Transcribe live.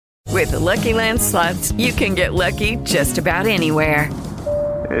With the Lucky Land Slots, you can get lucky just about anywhere.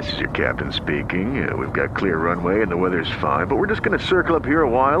 This is your captain speaking. We've got clear runway and the weather's fine, but we're just going to circle up here a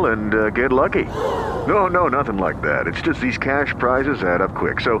while and get lucky. No, nothing like that. It's just these cash prizes add up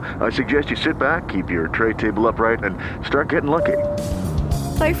quick. So I suggest you sit back, keep your tray table upright, and start getting lucky.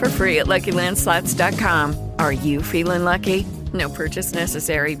 Play for free at LuckyLandSlots.com. Are you feeling lucky? No purchase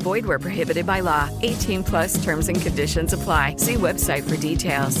necessary. Void where prohibited by law. 18 plus terms and conditions apply. See website for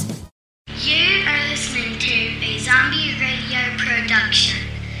details. You are listening to a zombie radio production.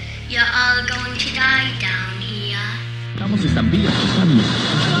 You're all going to die down here. Estamos estampillas, estamos.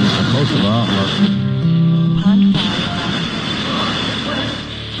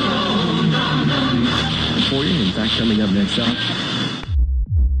 For you, in fact, coming up next up.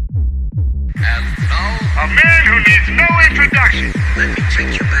 And now, a man who needs no introduction. let me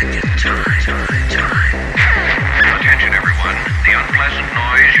take you back in time. Attention, everyone. The unpleasant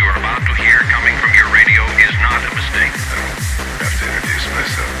noise you are about to hear coming from your radio is not a mistake. I don't have to introduce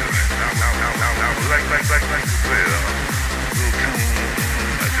myself, do I? Now, like, play a little tune.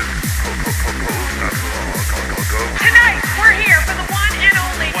 I just pose, not go. Tonight, we're here for the one and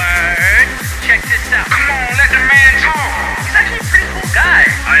only. What? Check this out. Come on, let the man talk. He's actually a pretty cool guy.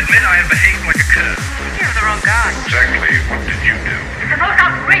 I admit I have behaved like a cur. You're the wrong guy. Exactly, what did you do? It's the most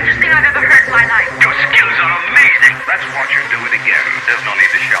outrageous thing I've ever heard in my life. Your skills are amazing. Let's watch you do it again. There's no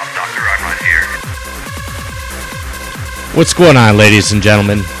need to shout, Doctor. I'm right here. What's going on, ladies and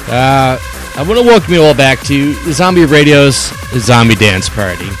gentlemen? I want to welcome you all back to Zombie Radio's Zombie Dance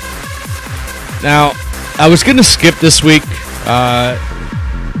Party. Now, I was going to skip this week. I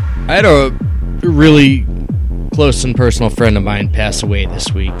had a really close and personal friend of mine pass away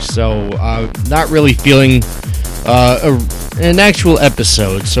this week, so not really feeling an actual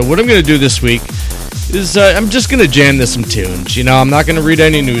episode. So what I'm going to do this week is I'm just going to jam to some tunes. You know, I'm not going to read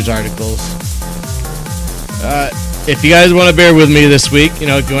any news articles. If you guys want to bear with me this week, you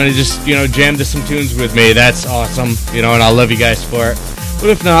know, if you want to just, you know, jam to some tunes with me, that's awesome, you know, and I'll love you guys for it. But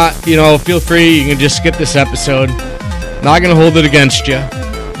if not, you know, feel free, you can just skip this episode. Not going to hold it against you.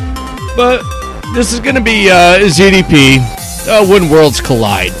 But this is going to be ZDP, When Worlds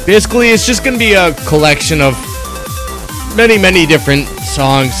Collide. Basically, it's just going to be a collection of many different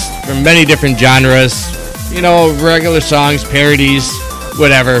songs from many different genres. You know, regular songs, parodies,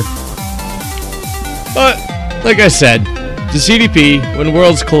 whatever. But like I said, the ZDP, When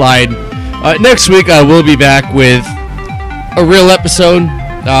Worlds Collide. Next week, I will be back with a real episode.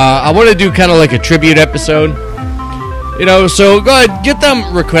 I want to do kind of like a tribute episode. You know, so go ahead, get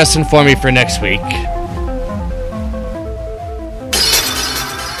them requesting for me for next week.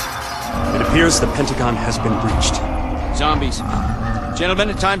 It appears the Pentagon has been breached. Zombies.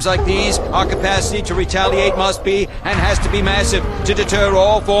 Gentlemen, at times like these, our capacity to retaliate must be and has to be massive to deter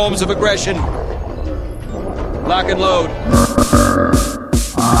all forms of aggression. Lock and load.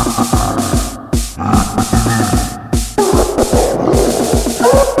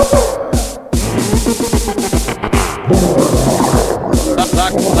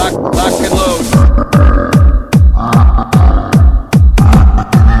 Lock and load.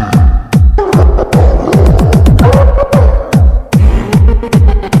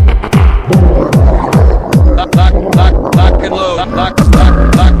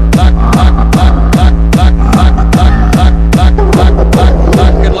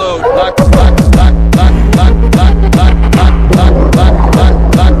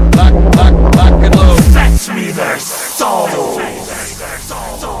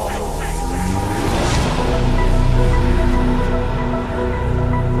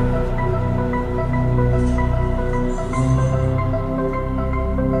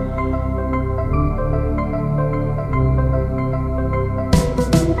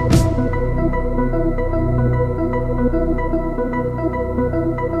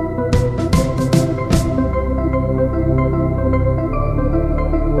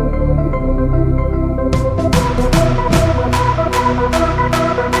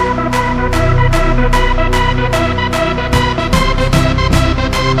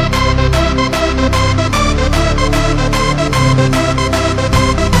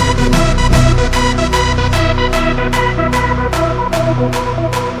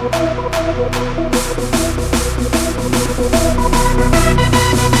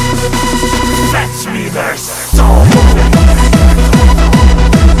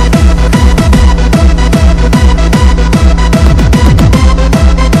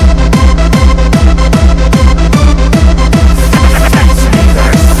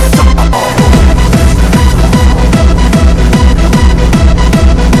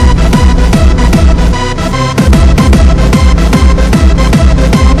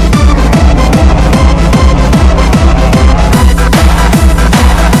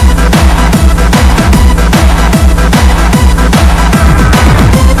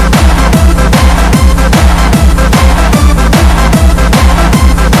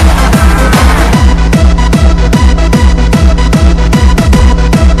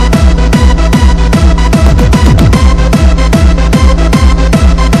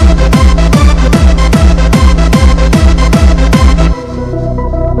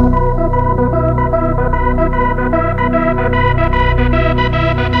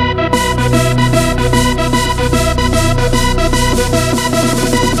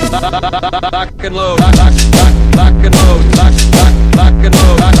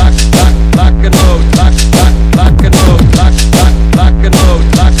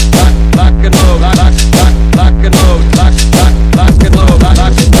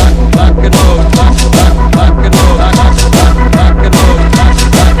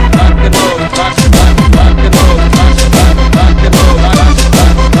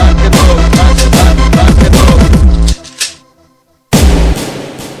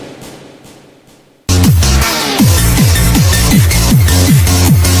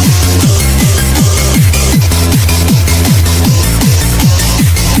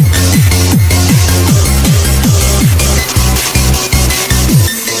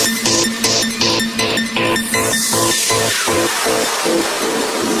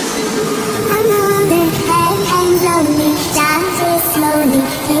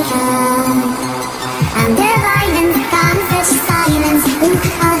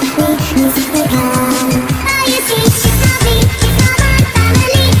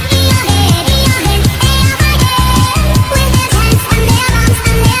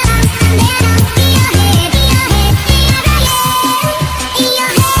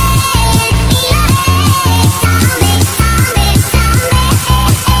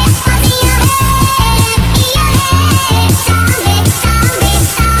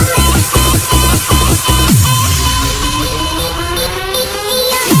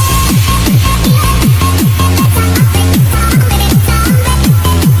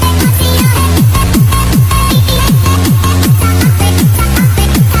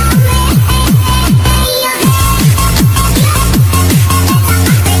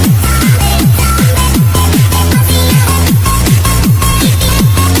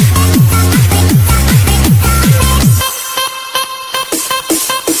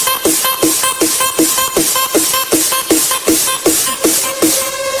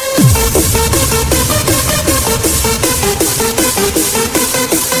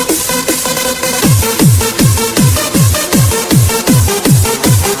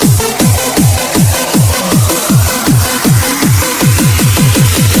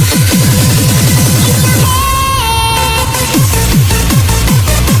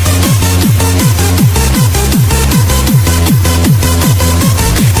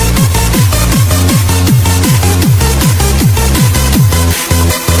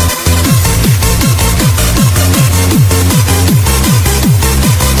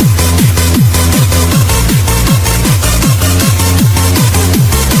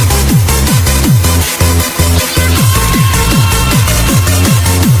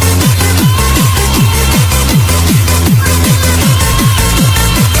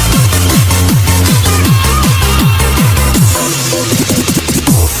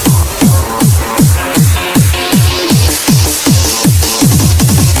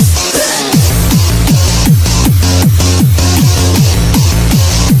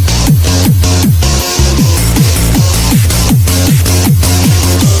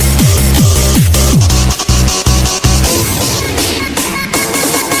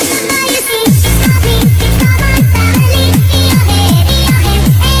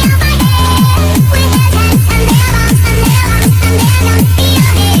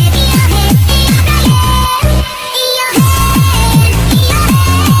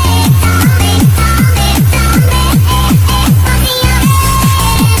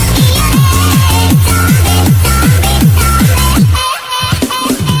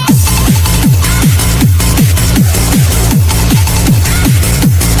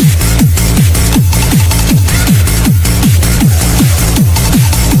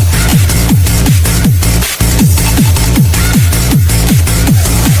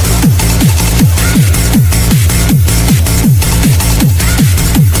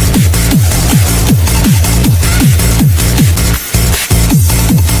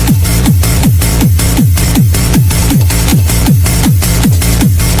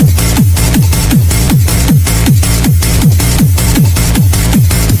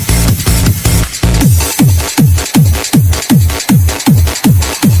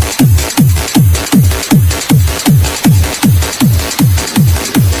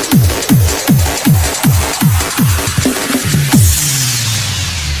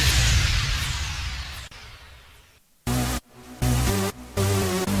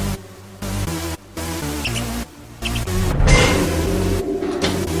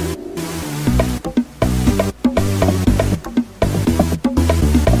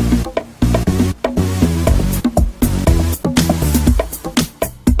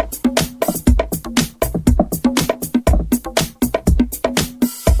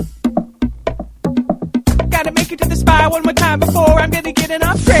 one more time before I'm gonna get an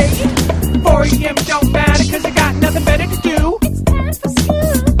upgrade. 4 a.m. don't matter cause I got nothing better to do. It's time for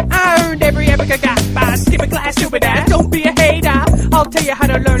school. I earned every epic I got by skipping class, stupid ass. Don't be a hater, I'll tell you how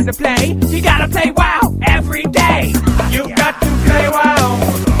to learn to play. You gotta play WoW every day. You got to play WoW.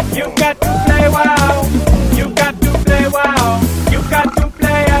 You got to play WoW. You got to play WoW. You got to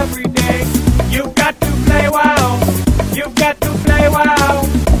play every day. You got to play WoW. You got to play WoW.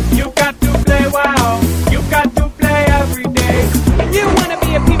 You got to play WoW. You got to play every day. You wanna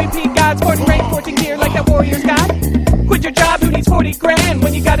be a PvP god, sporting rank 14 gear like that warrior's got? Quit your job, who needs 40 grand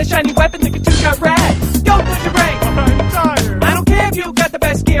when you got a shiny weapon that can two-shot rad? Don't lose your rank. I'm tired. I don't care if you got the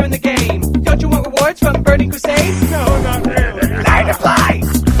best gear in the game. Don't you want rewards from Burning Crusade? No, not really. Light of light.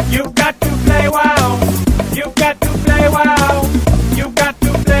 You got to play WoW. You got to play WoW. You got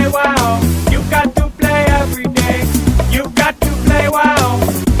to play WoW. You got to play every day. You got to play WoW.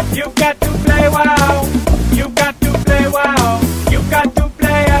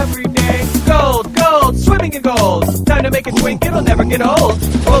 get old.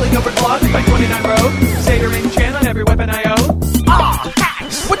 Rolling over clogs by 29 Road. Satoring channel on every weapon I own. Aw,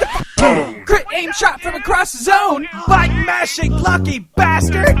 hacks! What the f***? Crit aim shot from across the zone. Button mashing lucky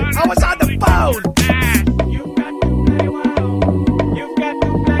bastard! I was on the phone! You've got to play wow. You've got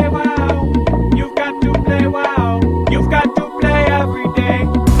to play wow. You've got to play wow. You've got to play every day.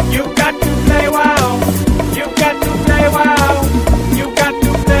 You've got to play wow. You've got to play wow. You've got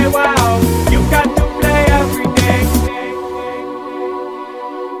to play wow. You've got to play every day.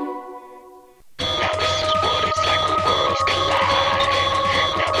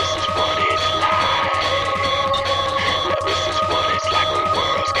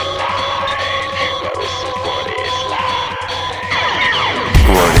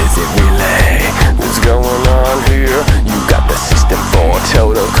 What is it really? What's going on here? You got the system for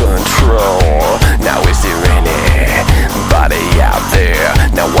total control. Now is there anybody out there?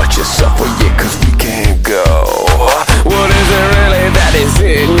 Now watch yourself for you, cause we can't go. What is it really that is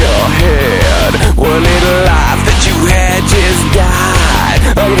in your head? One little life that you had just died.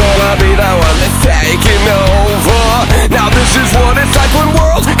 I'm gonna be the one that's taking over. Now this is what it's like when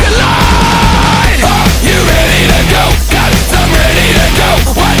worlds collide. Are you ready to go? Got it, I'm ready to go.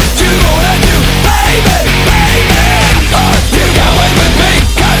 What you gonna do, baby, baby? Are you going with me?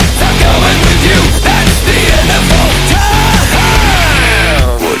 Got it, I'm going with you. That's the end of all time.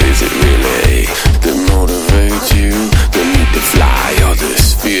 What is it really that motivates you? The need to fly or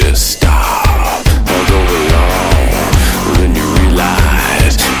this fear to stop? I'll go along, then you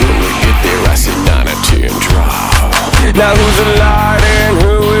realize when we get there I see 9 or 10 drop. Now who's the light and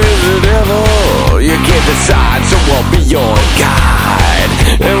who is the devil? You can't decide, so I'll be your guide.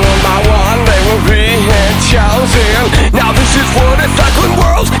 And one by one they will be chosen. Now this is what it's like when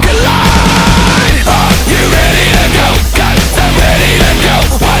worlds collide. Are you ready to go? Got it, I'm ready to go.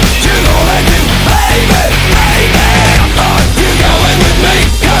 What you gonna do, baby, baby? Are you going with me?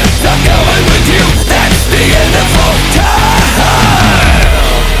 Got it, I'm going with you. That's the end of all time.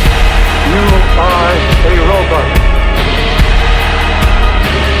 You are a robot.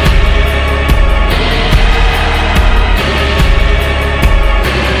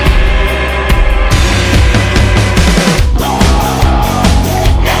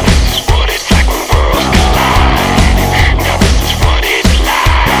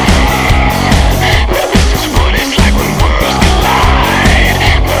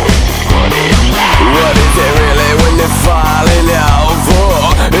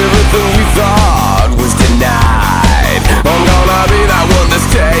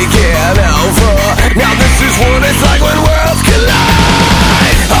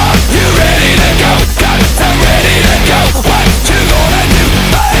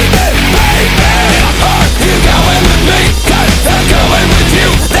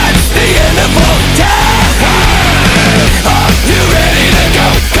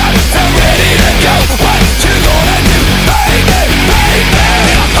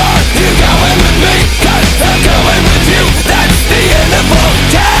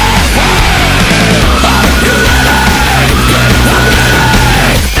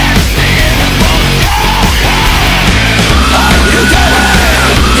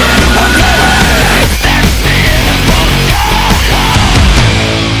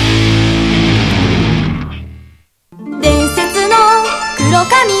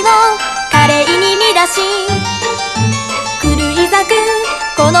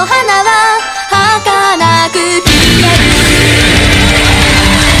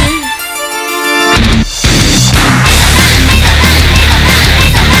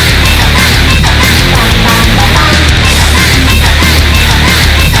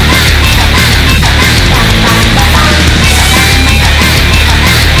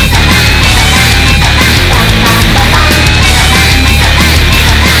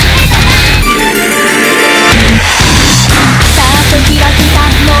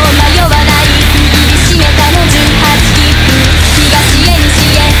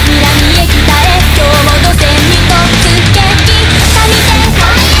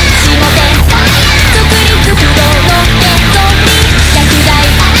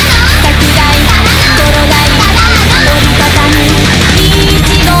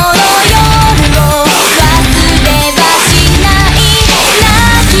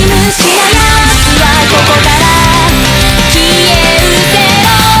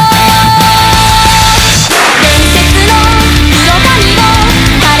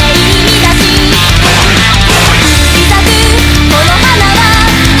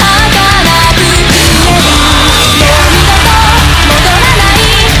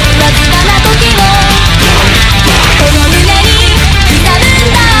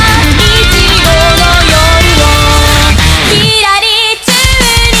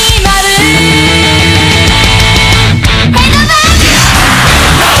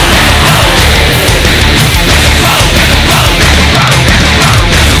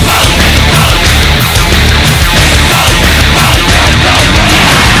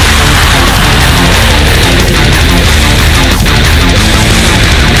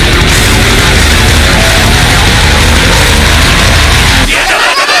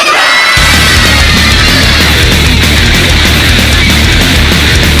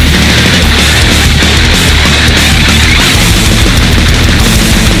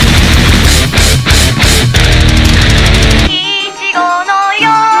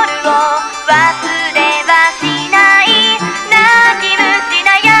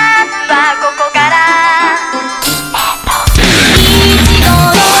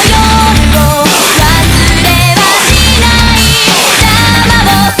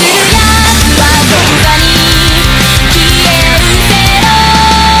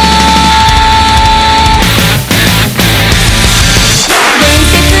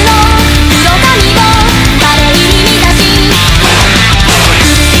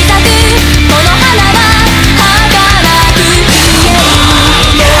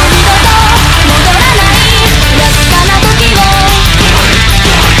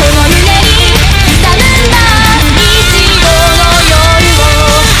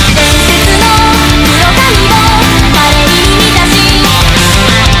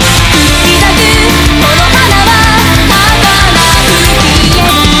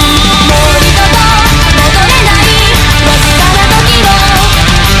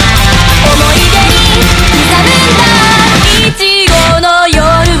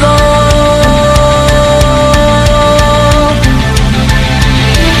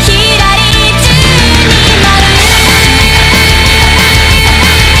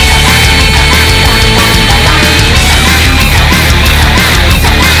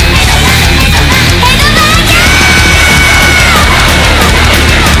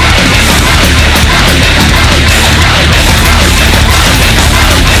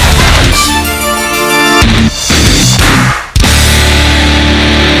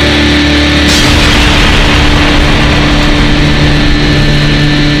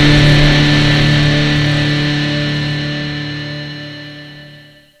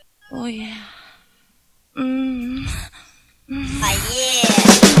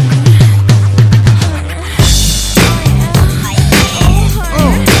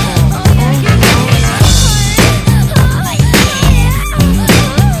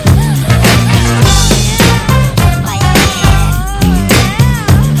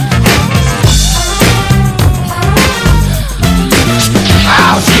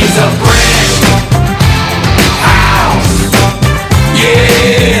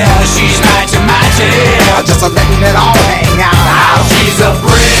 just letting it all hang out. How she's a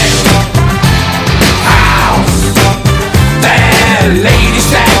brick house. That lady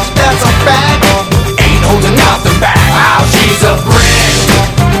stacked, that's a fact. Ain't holding nothing back. How she's a brick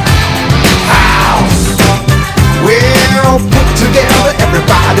house. Well put together,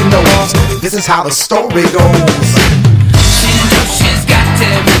 everybody knows this is how the story goes. She knows she's got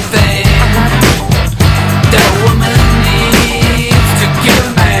everything the woman needs to give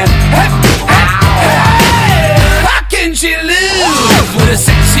a man. Hey, how can she lose with a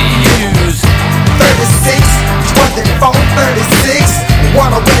sexy use? 36, 24, 36,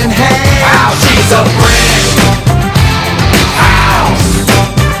 what a winning hand. How she's a brick house.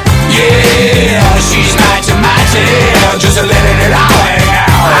 Yeah, she's mighty, just letting it all hang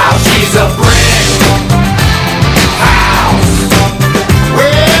out. How she's a brick house.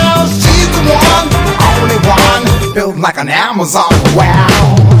 Well, she's the one, only one, built like an Amazon.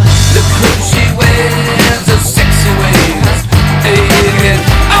 Wow. Look who she wears, a sexy ways. And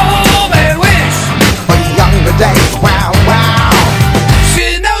oh, man, wish for younger days. Wow, wow.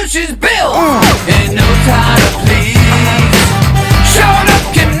 She knows she's built, ain't no time to please. Showing up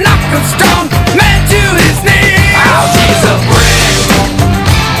can knock a strong man to his knees. How she's a brick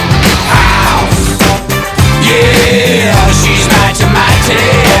house. Yeah, she's mighty,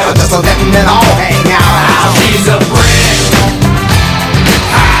 just letting it all hang out. How she's a brick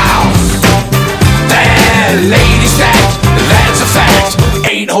house. That lady stacked, that's a fact.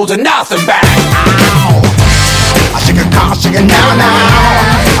 Ain't holding nothing back. Ow. I shake a car, shake it now,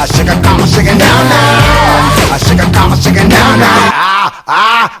 now. I shake a car, shake it now, now. I shake a car, shake it now, now.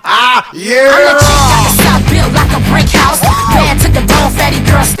 Yeah. I'm the chick got the south built like a brick house. Bad to the bone, fatty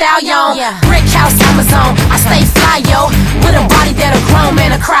girl stallion. Brick house, Amazon. I stay fly, yo. With a body that a grown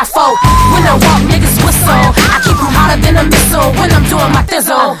man a cry for. When I walk, niggas whistle. I keep them hotter than a missile when I'm doing my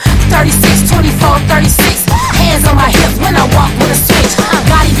thizzle. 36, 24, 36. Hands on my hips when I walk with a switch.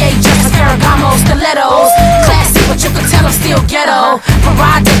 Cartier, just Ferragamo, stilettos. Classy, but you can tell I'm still ghetto.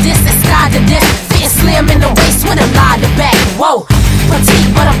 Parade to this and sky to this. Fitting slim in the waist with a lie to back. Whoa,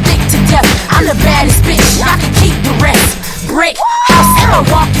 petite, but I'm thick to death. I'm the baddest bitch, I can keep the rest. Brick house and my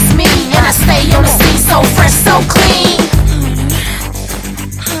walk is mean, and I stay on the scene so fresh, so clean.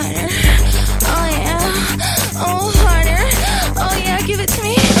 Harder. Oh yeah. Oh, harder. Oh yeah, give it to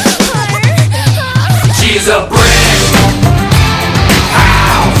me. Harder. She's a brick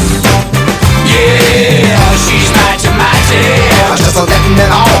house. Yeah, she's mighty, just letting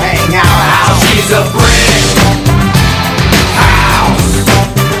it all hang out. How she's a brick house.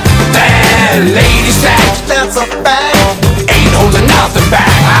 That lady stacked, that's a fact. Ain't holding nothing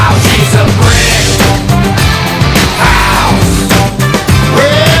back. How she's a brick house.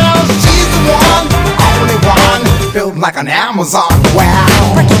 Well, she's the one, only one, built like an Amazon.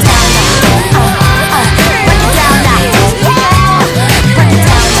 Wow. Break it down now. Break it down now. Break it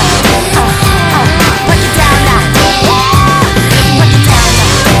down now. Break it down now. Break it down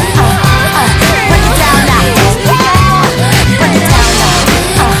now. Break it down now. Break it down now.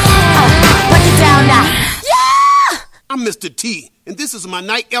 Break it down now. Yeah! I'm Mr. T, and this is my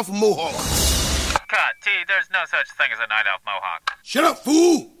night elf mohawk. Cut, T, there's no such thing as a night elf mohawk. Shut up,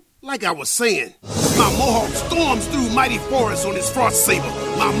 fool! Like I was saying, my mohawk storms through mighty forests on his frost saber.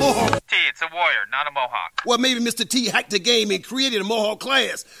 My mohawk... T, it's a warrior, not a mohawk. Well, maybe Mr. T hacked the game and created a mohawk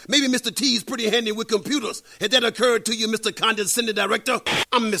class. Maybe Mr. T's pretty handy with computers. Has that occurred to you, Mr. Condescending Director?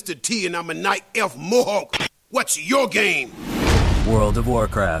 I'm Mr. T, and I'm a night elf mohawk. What's your game? World of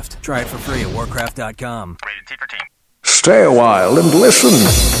Warcraft. Try it for free at warcraft.com. Rated T for teen. Stay a while and listen.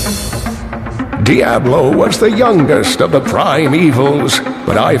 Diablo was the youngest of the prime evils,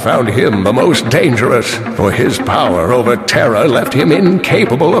 but I found him the most dangerous, for his power over terror left him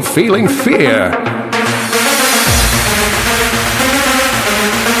incapable of feeling fear.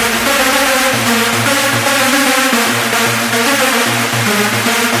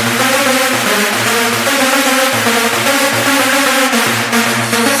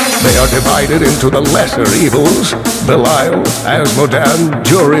 They are divided into the lesser evils, Belial, Asmodan,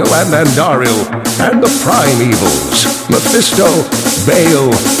 Juriel, and Andariel, and the prime evils, Mephisto,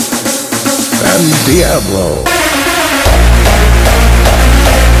 Baal, and Diablo.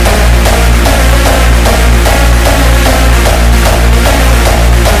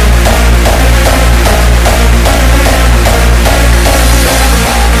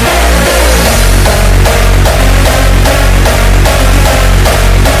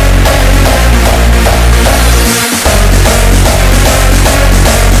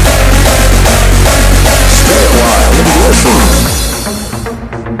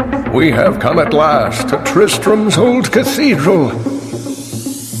 We have come at last to Tristram's old cathedral.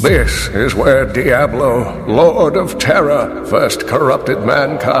 This is where Diablo, Lord of Terror, first corrupted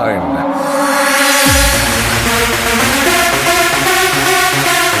mankind.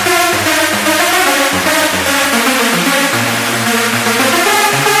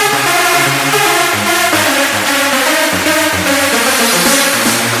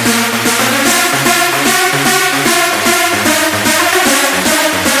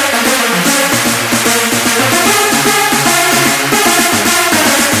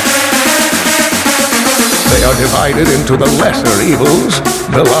 They are divided into the lesser evils,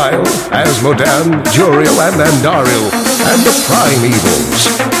 Belial, Asmodan, Juriel, and Andariel, and the prime evils,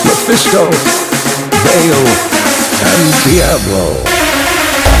 Mephisto, Baal, and Diablo.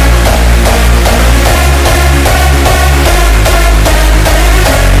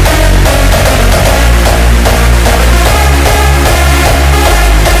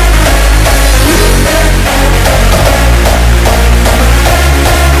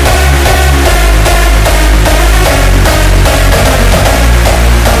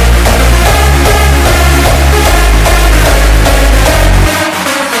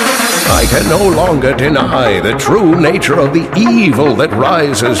 I can no longer deny the true nature of the evil that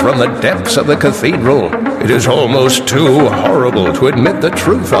rises from the depths of the cathedral. It is almost too horrible to admit the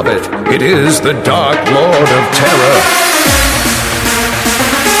truth of it. It is the Dark Lord of Terror.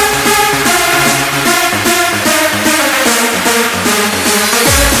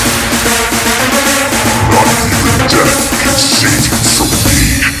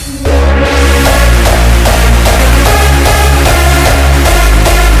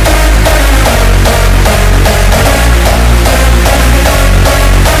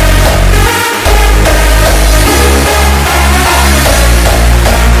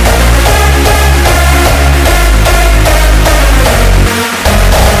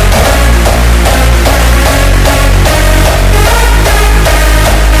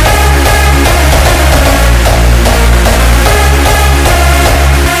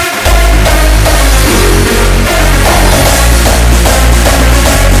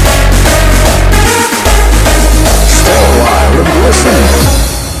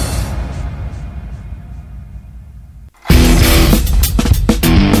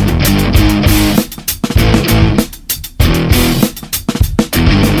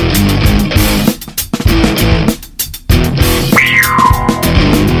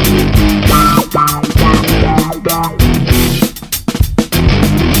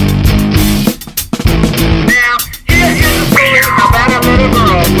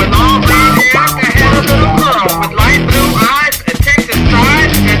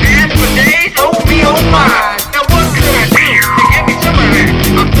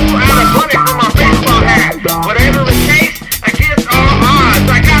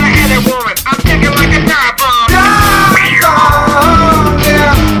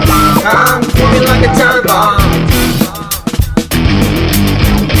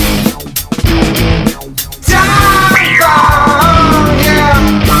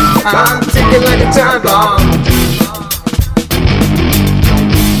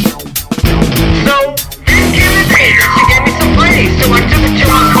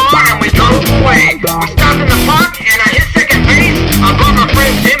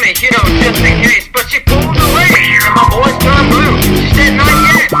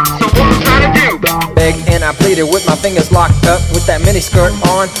 With my fingers locked up, with that miniskirt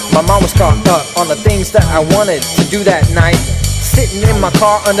on, my mom was caught up on the things that I wanted to do that night, sitting in my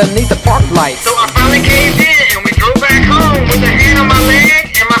car underneath the park lights. So I finally caved in and we drove back home with a hand on my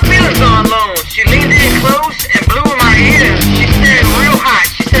leg and my feelings on loan. She leaned in close and blew in my ear. She said real hot,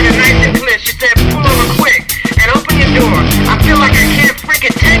 she said it nice and clear. She said pull over quick and open your door. I feel like I can't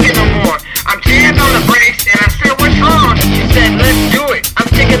freaking take it no more. I'm jammed on the brakes and I said what's wrong? She said let's do it. I'm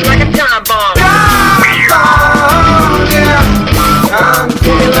ticking like a time bomb. I'm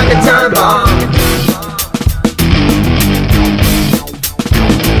ticking like a time bomb.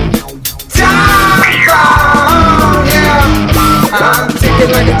 Time bomb, yeah. I'm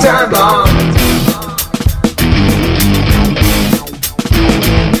ticking like a time bomb.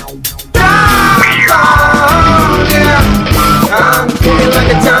 Time bomb, yeah. I'm ticking like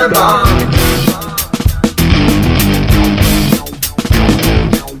a time bomb.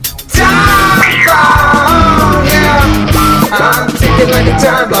 Time bomb, yeah. I'm ticking like a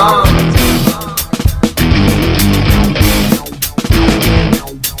time bomb.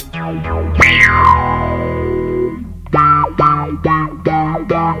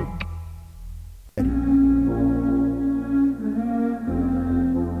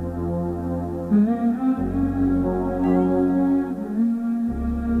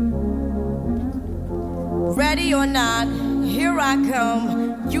 Ready or not, here I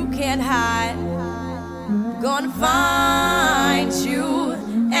come. you can't hide. Gonna find you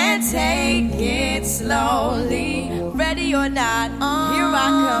and take it slowly. Ready or not, here I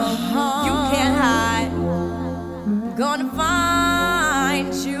come. You can't hide. Gonna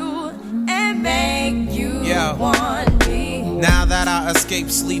find you and make you want me. Now that I escape,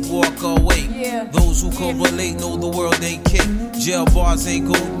 sleep, walk awake. Those who correlate know the world ain't kick. Jail bars ain't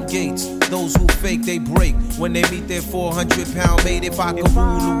golden gates. Those who fake, they break. When they meet their 400-pound mate, if I could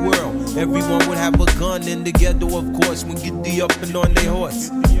rule the world, everyone would have a gun in the ghetto, of course. When get the up and on their horse.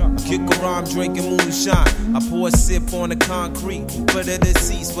 I kick around drinking moonshine. I pour a sip on the concrete for the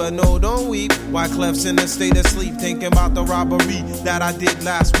deceased. But no, don't weep. Wyclef's in a state of sleep, thinking about the robbery that I did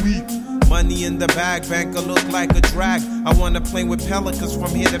last week. Money in the bag, banker look like a drag. I wanna play with pelicans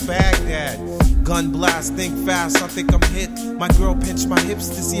from here to Baghdad. Gun blast, think fast, I think I'm hit. My girl pinched my hips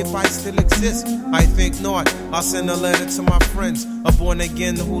to see if I still exist. I think not, I'll send a letter to my friends. A born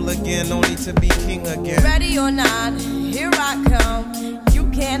again hooligan, only to be king again. Ready or not, here I come. You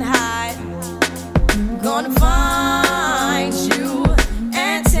can't hide. Gonna find you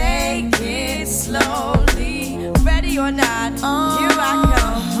and take it slowly. Ready or not, here I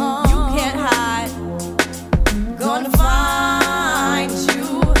come. You can't hide. Gonna find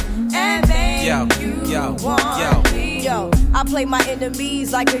you and make you want me. Yo, I play my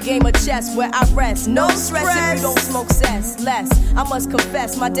enemies like a game of chess where I rest. No stress if you don't smoke cess. Less, I must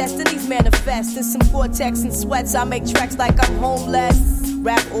confess, my destinies manifest. In some Cortex and sweats, I make tracks like I'm homeless.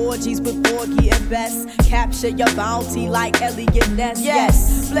 Rap orgies with Borgie and Best. Capture your bounty like Elliot Ness.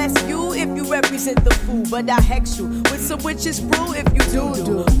 Yes, bless you if you represent the fool, but I hex you with some witches brew if you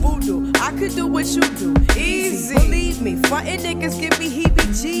do voodoo. I could do what you do, easy. Believe me, frontin' niggas give me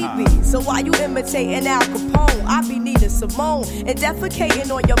heebie-jeebies. So why you imitating Al Capone? I be needing Simone and defecating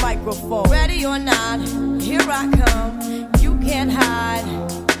on your microphone. Ready or not, here I come. You can't hide.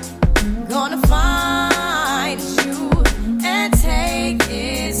 Gonna find you and take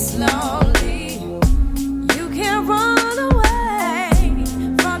it slowly. You can't run away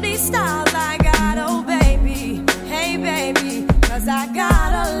from these styles I got, oh baby. Hey baby, 'cause I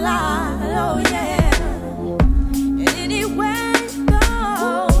got a lot, oh yeah. And anywhere you go,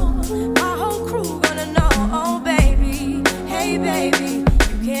 my whole crew gonna know, oh baby. Hey baby,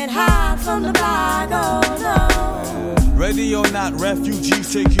 you can't hide from the block, oh no. Ready or not,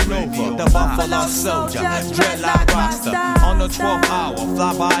 refugees taking over. The Buffalo Soldier, dreadlock roster. On the 12th hour,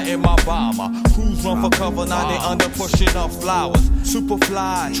 fly by in my bomber. Crews run for cover, now they under pushing up flowers.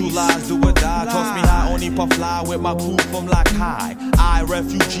 Superfly, true lies do or die. Toss me high, only puff fly with my crew from like high. I,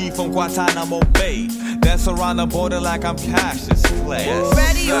 refugee from Guantanamo Bay. Dance around the border like I'm Cassius Clay.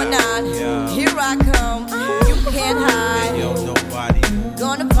 Ready or not, here I come. You can't hide. Yo, nobody.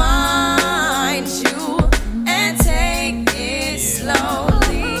 Gonna find you and take it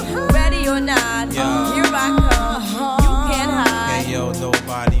slowly. Ready or not, here I come. You can't hide. Hey, yo,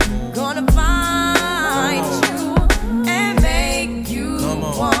 nobody move. Gonna find you and make you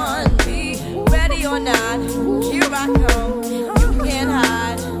want me. Ready or not, here I come. You can't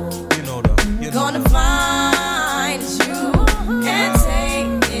hide. Gonna find you and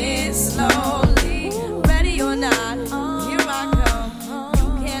take it slowly. Ready or not, here I come. You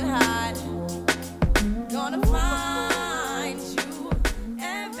can't hide. Gonna find you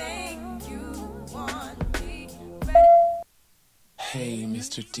and make you want me. Hey,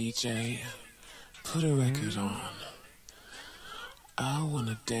 Mr. DJ, put a record on. I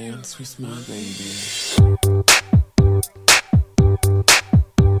wanna dance with my baby.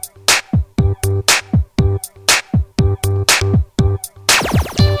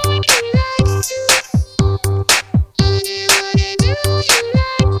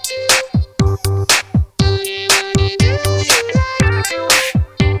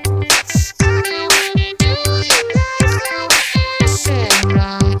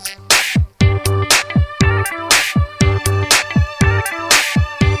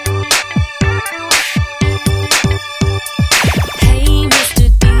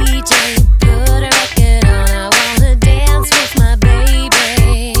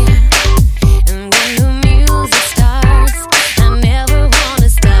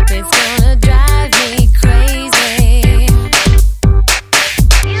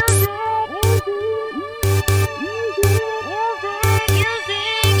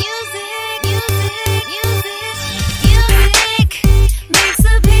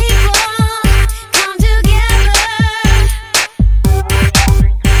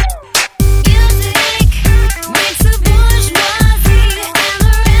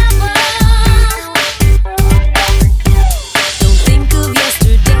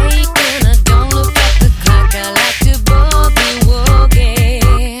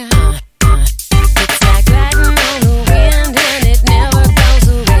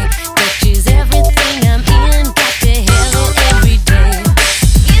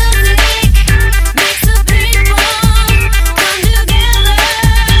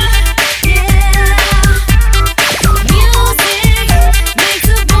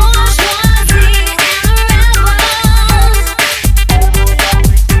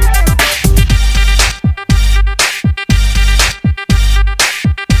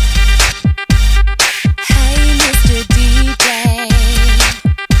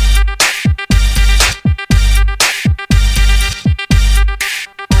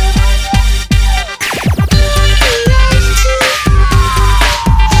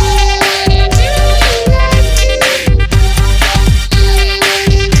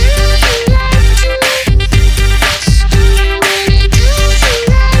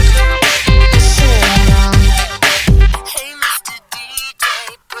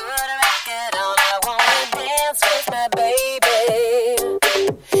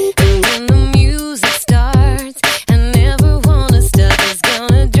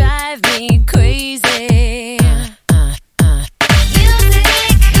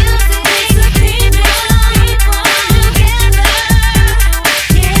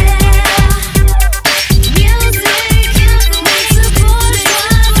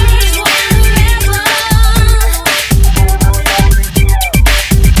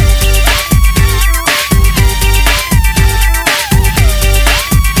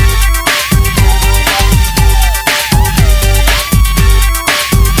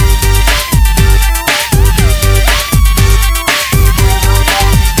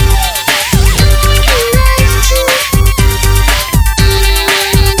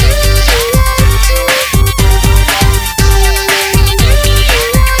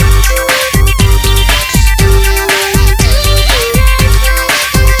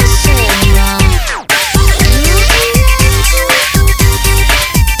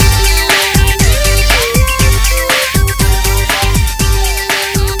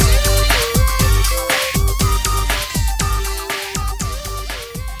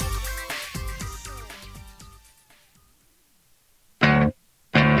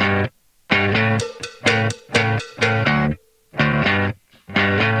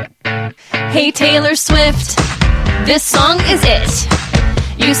 Hey Taylor Swift, this song is it.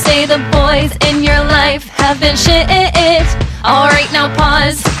 You say the boys in your life have been shit. Alright, now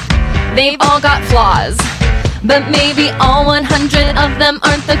pause. They've all got flaws, but maybe all 100 of them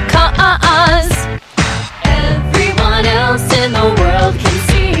aren't the cause. Everyone else in the world can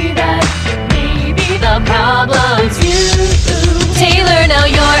see that maybe the problem's you. Taylor, now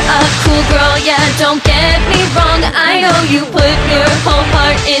you're a cool girl, yeah, don't get me wrong. I know you put your whole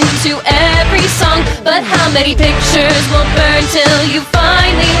heart into every song, but how many pictures will burn till you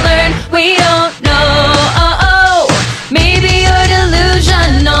finally learn? We don't know. Maybe you're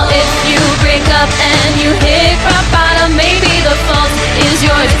delusional if you break up and you hit rock bottom. Maybe the fault is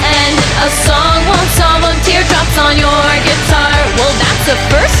yours and a song won't solve them. Teardrops on your guitar, well that's a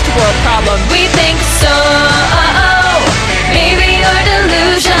first world problem. We think so. Maybe you're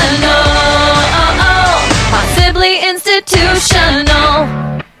delusional, possibly institutional.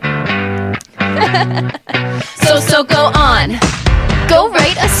 So go on, go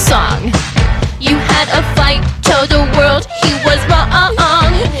write a song. You had a fight, told the world he was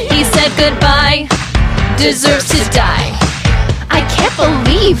wrong. He said goodbye, deserves to die. I can't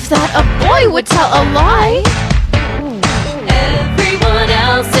believe that a boy would tell a lie. Everyone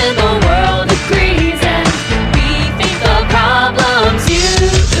else in the world agrees, and we think the problem's you.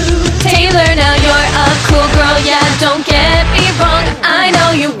 Taylor, now you're a cool girl, yeah, don't get me wrong. I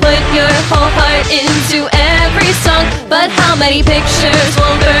know you put your whole heart into every song, but how many pictures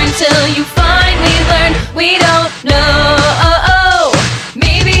will burn till you finally learn? We don't know.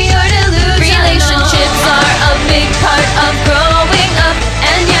 Maybe you're delusional. Relationships are a big part of growing up,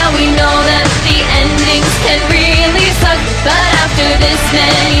 and yeah, we know that the endings can really suck, but after this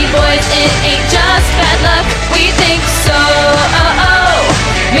many boys, it ain't just bad luck. We think so.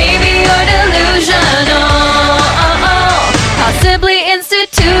 Maybe you're delusional, possibly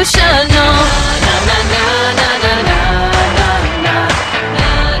institutional. Na na na na na na na na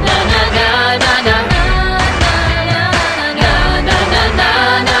na na na na.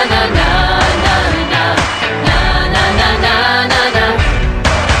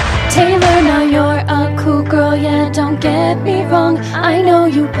 Taylor, now you're a cool girl, yeah, don't get me wrong. I know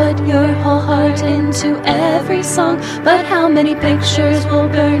you put your whole heart into every song, but how many pictures will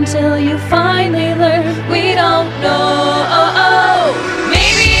burn till you finally learn? We don't know.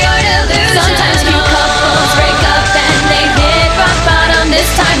 Maybe you're delusional. Sometimes cute couples break up and they hit rock bottom. This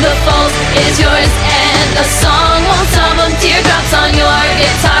time the fault is yours and the song won't solve them. Teardrops on your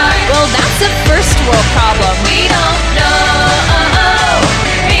guitar, well that's a first world problem. We don't know.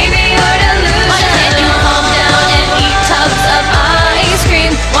 Maybe you're delusional. Why can't you calm down and eat tubs of ice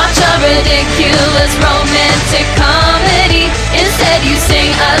cream? Watch a ridiculous romantic comedy. Instead you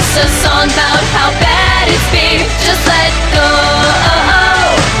sing us a song about how bad it's been. Just let go.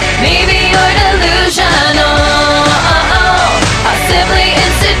 Maybe you're delusional, possibly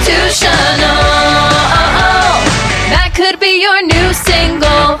institutional. That could be your new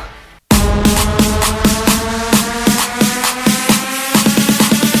single.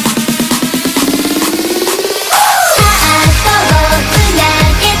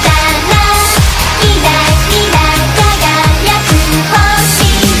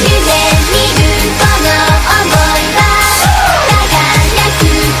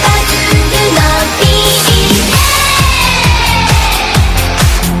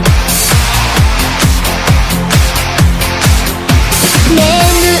 Yeah.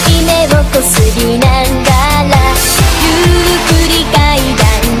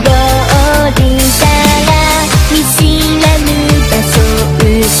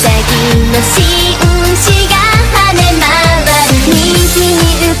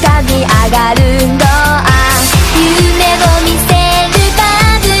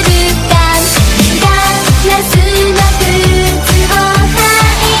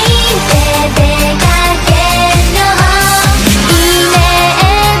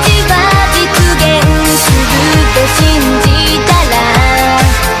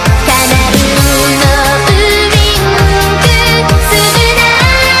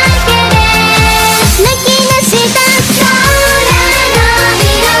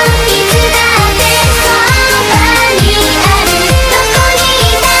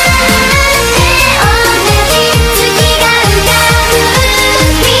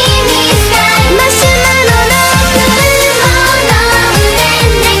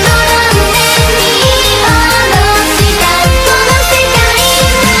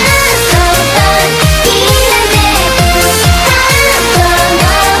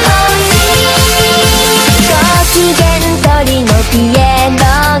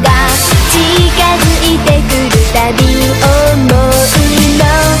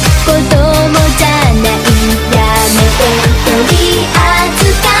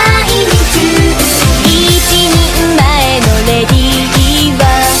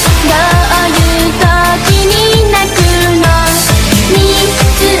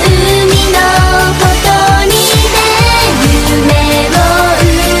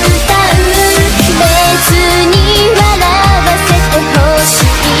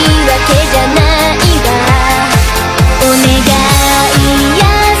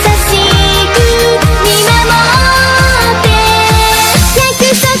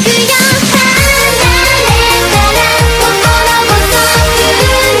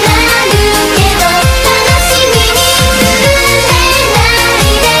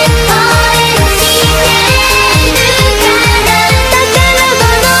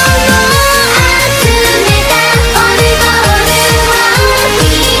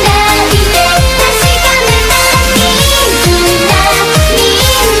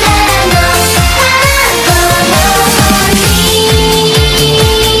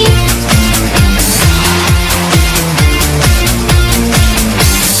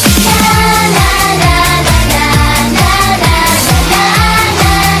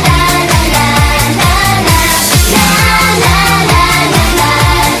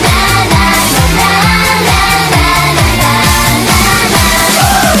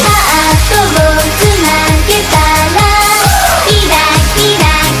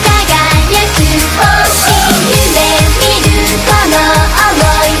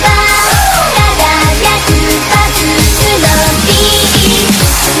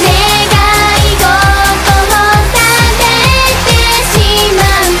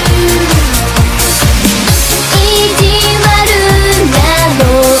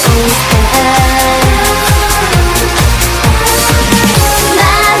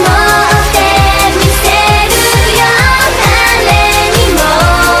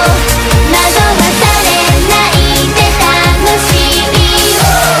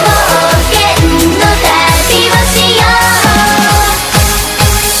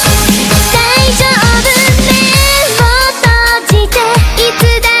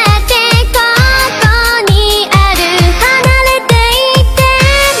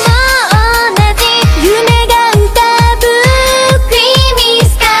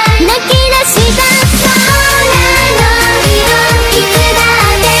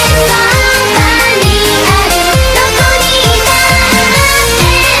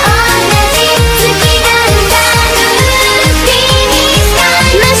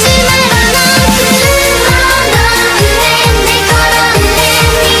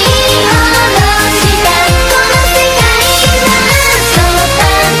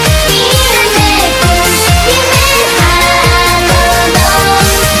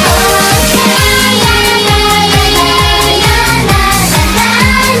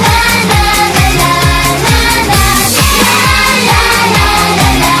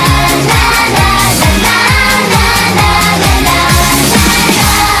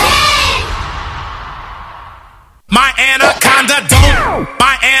 anaconda don't.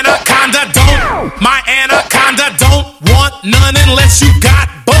 My anaconda don't. My anaconda don't want none unless you got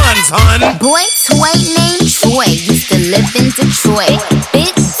buns, hun. Boy toy named Troy used to live in Detroit.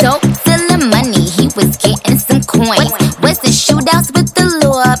 Big dope, selling money, he was getting some coins. Was in shootouts with the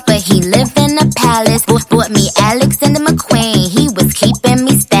law, but he lived in a palace. Bought me Alexander McQueen, he was keeping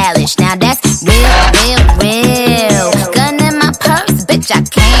me stylish. Now that's real. Gun in my purse, bitch, I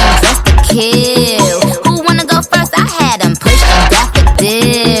came just to kill. Who wanna go first? I had him push them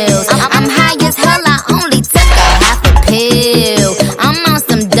daffodils. I'm high as hell, I only took a half a pill. I'm on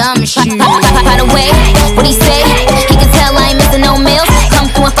some dumb shit. By the way, what he say? He can tell I ain't missing no meals. Come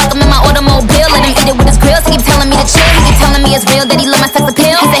through and fuck him in my automobile. Let him eat it with his grills. He keep telling me to chill. He keep telling me it's real that he love my sex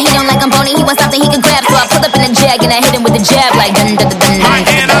appeal. He said he don't like I'm bony. He wants something he can grab. So I pull up in a jag and I hit him with the jab like dun dun dun dun dun. My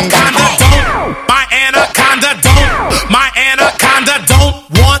anaconda don't. My anaconda don't. My anaconda don't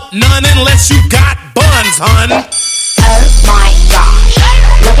want none unless you got buns, hun. Oh my gosh,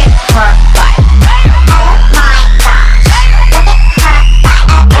 look at her butt. Oh my gosh, look at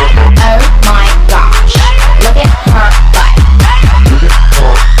her butt. Oh my gosh, look at her butt.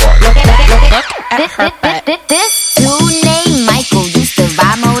 Look at her butt. This dude named Michael used to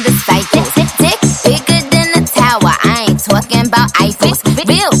ride motorcycles. Dick bigger than a tower. I ain't talking about Eiffels.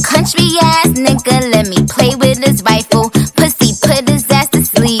 Real country ass nigga, let me play with his rifle. Pussy put his ass to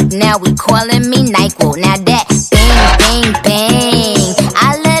sleep. Now we calling me NyQuil. Now that bang bang bang,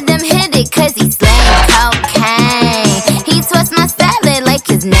 I let him hit it 'cause he slang cocaine. He twists my salad like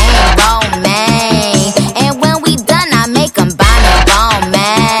his name Romaine. And when we done, I make him buy me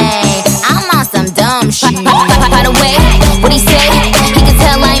Romaine. I'm on some dumb shit. By the way, what he say? He can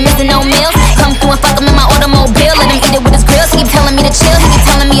tell I ain't missing no meals. Come through and fuck him in my automobile. Let him eat it with his grills. He keep telling me to chill. He keep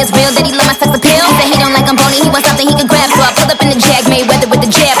telling me it's real that he love my sex appeal. He said he don't like I'm bony. He wants something he can grab. So I pull up in the jag, made weather with the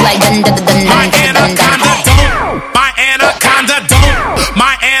jab like dun dun dun dun dun dun dun. My anaconda don't.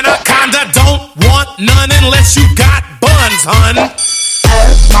 My anaconda don't want none unless you got buns, hun. Oh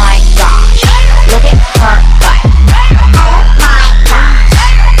my gosh, look at her butt. Oh my gosh,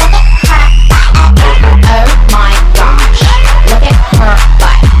 look at her butt. Oh my gosh, look at her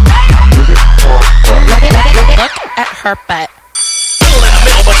butt. Look at her butt. Little in the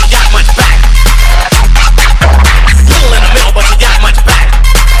middle, but you got much back. Little in the middle, but you got much back.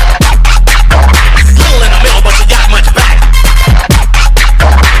 Little in the middle, but you got much back.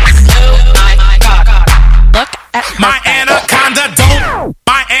 Look at her My anaconda don't.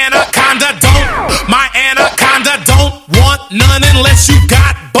 My anaconda don't. My anaconda don't want none unless you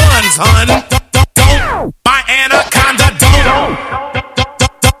got buns, hun. Don't. My anaconda don't.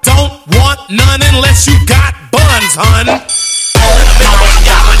 Don't want none unless you got buns, hun.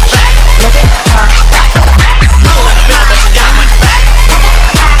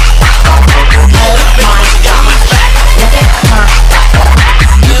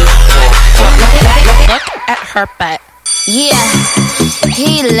 At her butt. Yeah,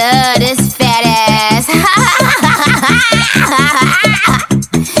 he love this fat ass.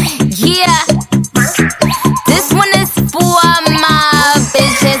 Yeah, this one is for my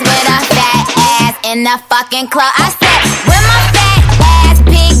bitches with a fat ass in the fucking club. I said, with my fat ass,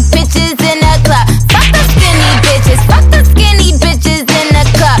 big bitches in the club. Fuck the skinny bitches, fuck the skinny bitches in the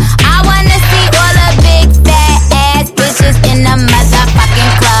club. I wanna see all the big fat ass bitches in the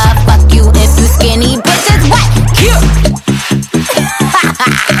motherfucking club. Fuck you if you skinny bitches. What? Cute.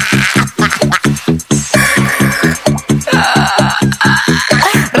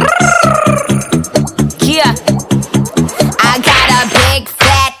 Yeah, I got a big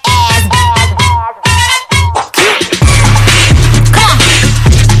fat ass. Come on.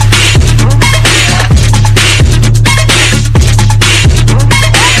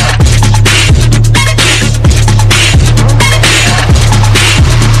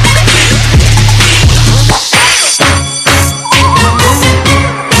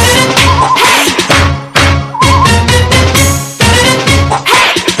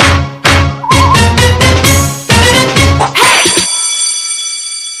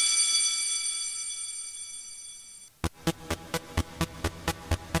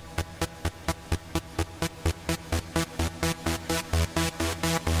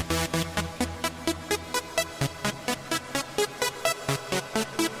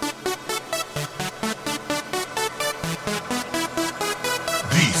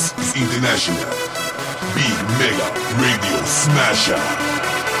 International Big Mega Radio Smasher.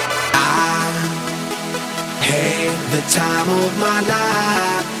 I had the time of my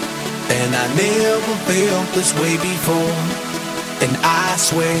life, and I never felt this way before. And I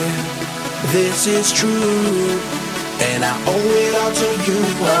swear this is true, and I owe it all to you.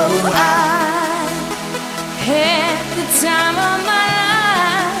 Oh, I had the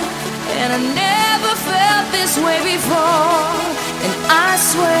this way before, and I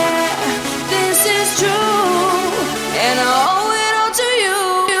swear this is true, and I owe it all to you.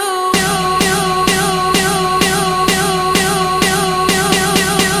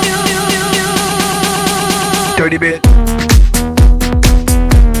 Dirty bit.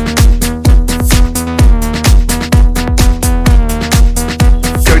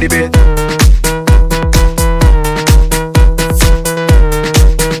 Dirty bit.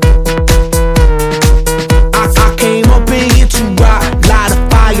 I came up in here to rock, light a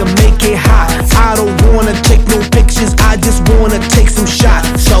fire, make it hot. I don't wanna take no pictures, I just wanna take some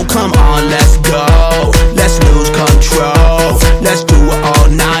shots. So come on, let's go, let's lose control. Let's do it all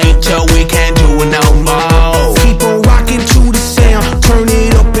night till we can't do it no more. Keep on rocking to the sound, turn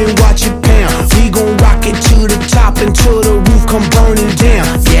it up and watch it pound. We gon' rock it to the top until the roof come burning down.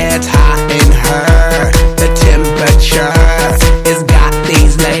 Yeah, it's hot in her, the temperature has got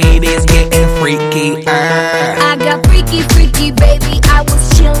these ladies getting freaky. I got freaky, freaky, baby. I was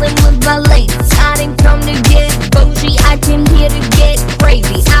chillin' with my ladies. I didn't come to get bougie, I came here to get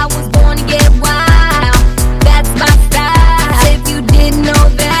crazy. I was born to get wild, that's my style. If you didn't know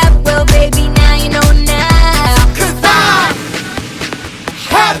that, well, baby, now you know now. 'Cause I'm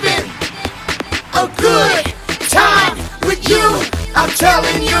having a good time with you, I'm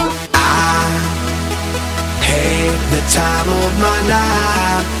telling you. I had the time of my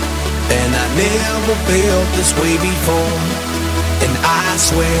life, and I never felt this way before. And I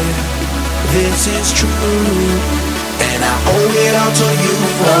swear this is true, and I owe it all to you.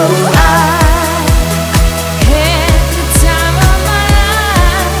 Oh, I had the time of my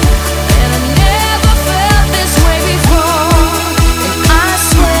life, and I never felt this way before. And I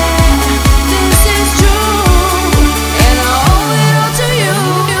swear this is true, and I owe it all to you.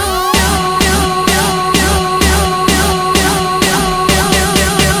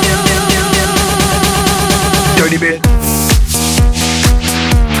 Dirty bit.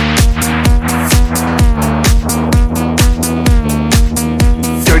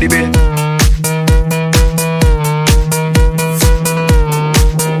 Dirty bit.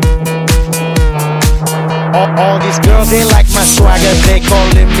 All these girls, they like my swagger, they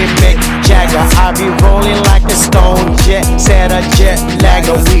calling me Mick Jagger. I be rolling like a stone jet, said a jet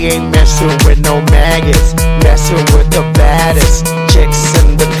lagger. We ain't messing with no maggots, messing with the baddest chicks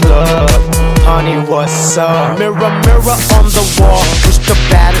in the club. Honey, what's up? Mirror, mirror on the wall, who's the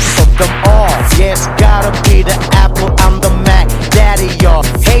baddest of them all? Yeah, it's gotta be the Apple, I'm the Mac. Daddy, y'all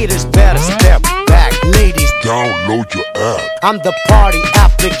haters better step back. Ladies, Download your app. I'm the party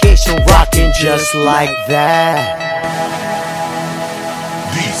application rocking just like that.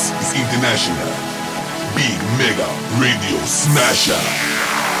 This is International Big Mega Radio Smasher.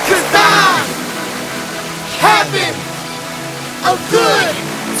 'Cause I'm having a good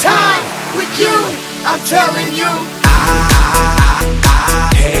time with you, I'm telling you. I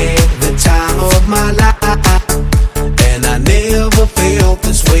had the time of my life, and I never felt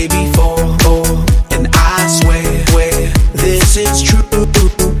this way before. And I swear this is true,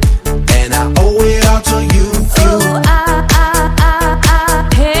 and I owe it all to you. Oh, I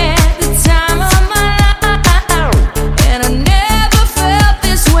had the time of my life, and I never felt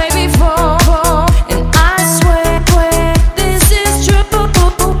this way before. And I swear this is true,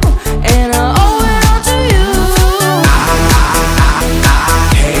 and I owe it all to you. I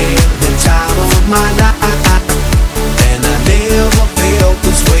had the time of my life, and I never felt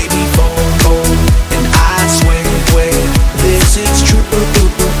this way before. And I swear this is true,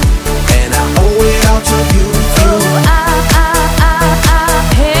 and I owe it all to you. Oh, I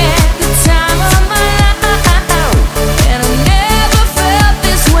had the time of my life, and I never felt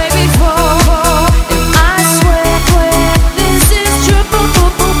this way before. And I swear this is true,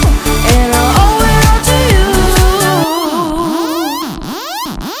 and I owe it all to you.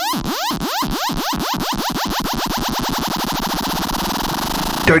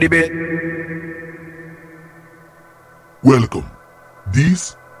 Dirty bit. Welcome.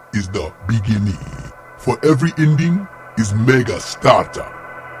 This is the beginning. For every ending is mega starter.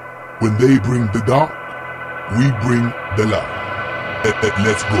 When they bring the dark, we bring the light.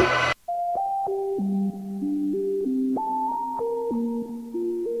 Let's go.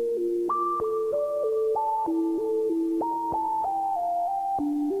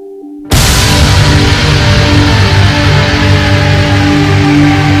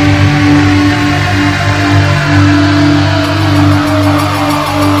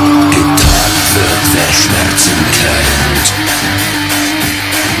 Der Schmerzen kennt.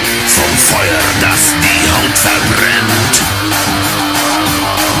 Vom Feuer, das die Haut verbrennt.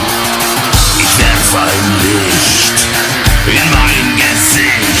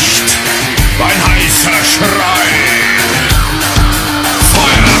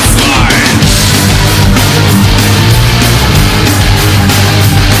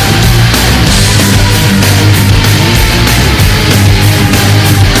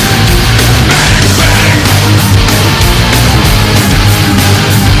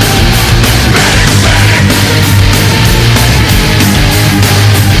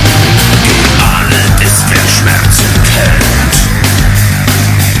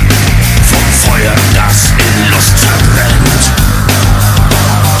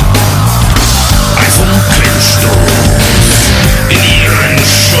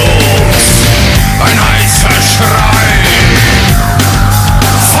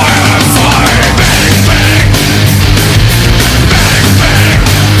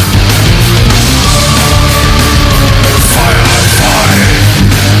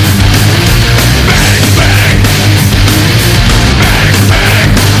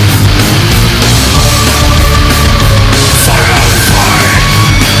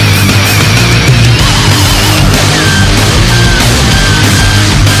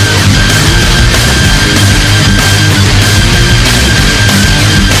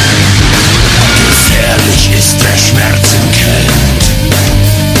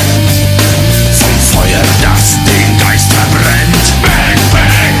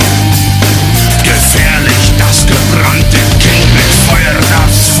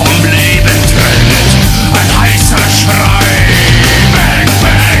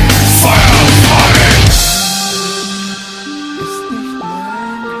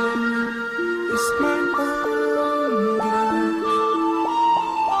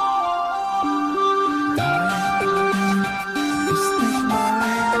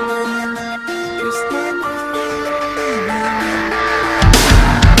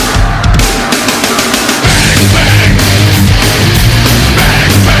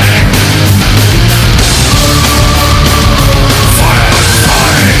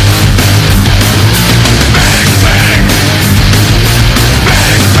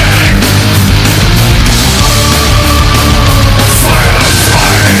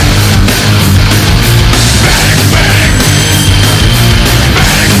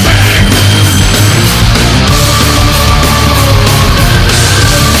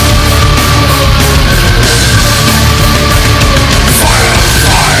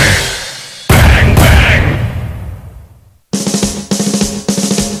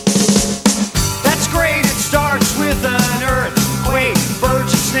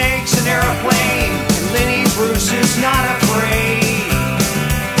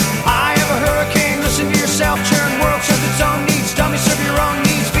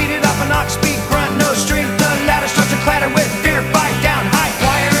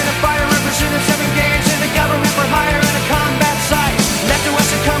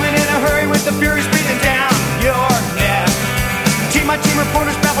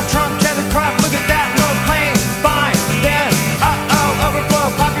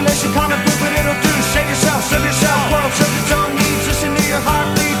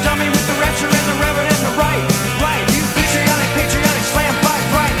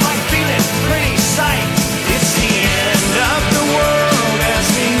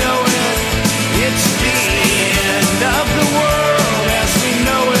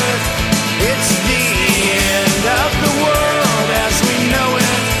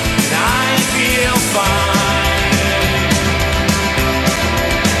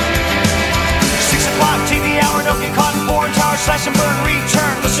 slash and burn,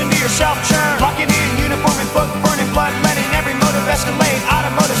 return. Listen to yourself churn. Locking in, uniform and book, burning blood, letting every motive escalate.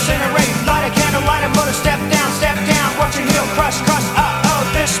 Automotive incinerate, light a candle, light a motor, step down, watch your heel crush, uh-oh,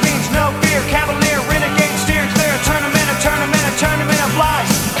 this means no fear. Cavalier, renegade, steer clear. A tournament of lies.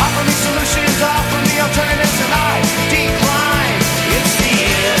 Offer me solutions, offer me alternatives, and I decline. It's the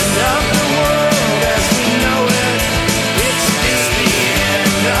end of the world as we know it. It's the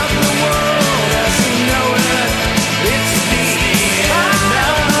end of the world as we know it. It's the end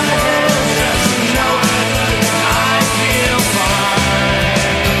of the world as we know it. I feel fine.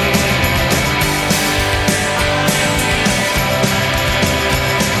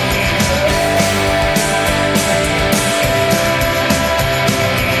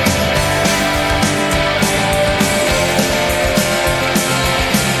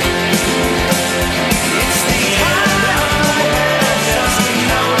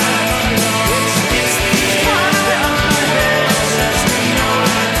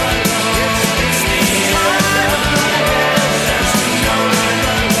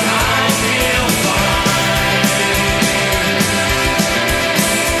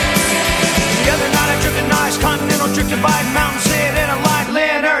 Drifted by mountains, sit in a line.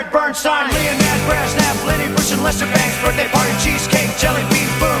 Leonard Bernstein, Leonard Brezhnev, Lenny Bruce and Lester Banks, birthday party, cheesecake, jelly bean,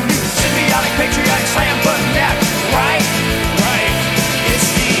 boom, symbiotic, patriotic, slam, button, nap, right? Right.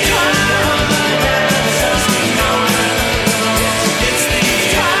 It's the end of the world as we know it. It's the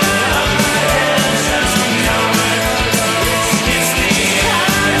end of the world as we know it. It's the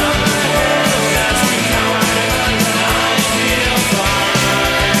end of the world as we know it. I feel fine.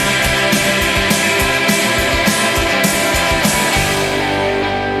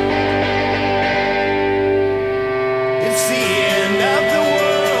 It's the end of the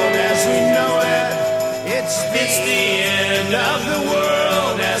world as we know it. It's the end of the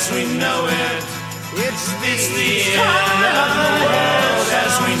world as we know it. It's the end of the world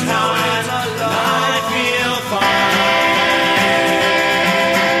as we know it. I feel fine.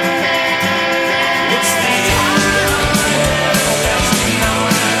 It's the end of the world as we know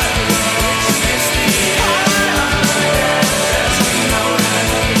it. It's the end of the world as we know it.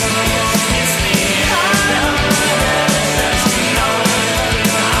 It's the end of the world as we know it.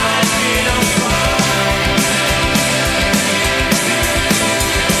 I feel fine.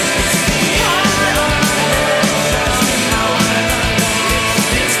 It's the end of the world as we know it.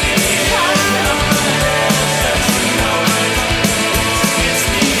 It's the end of the world as we know it. It's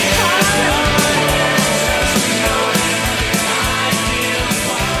the end of the world as we know it. I feel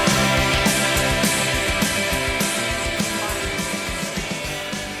fine.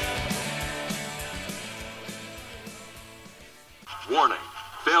 Warning.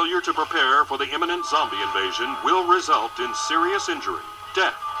 Failure to prepare for the imminent zombie invasion will result in serious injury,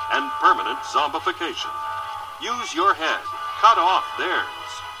 death, and permanent zombification. Use your head. Cut off theirs.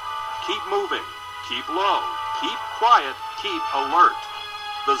 Keep moving. Keep low. Keep quiet. Keep alert.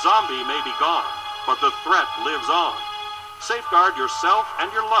 The zombie may be gone, but the threat lives on. Safeguard yourself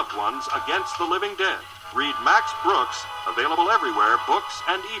and your loved ones against the living dead. Read Max Brooks, available everywhere books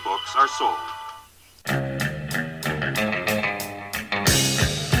and ebooks are sold.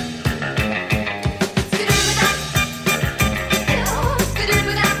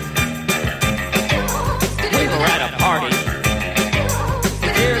 We were at a party.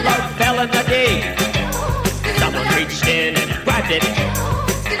 Dear love fell in the deep. Someone reached in and grabbed it.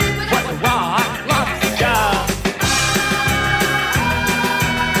 Was a raw lobster.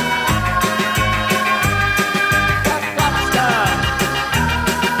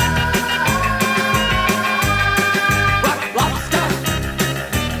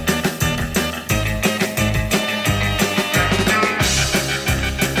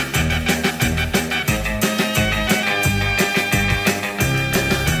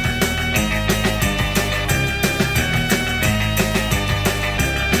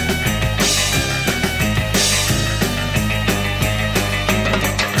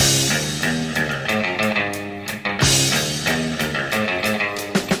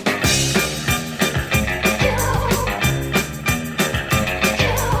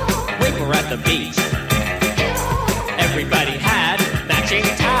 The beach. Everybody had matching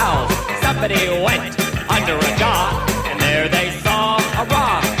towels. Somebody went under a dock, and there they saw a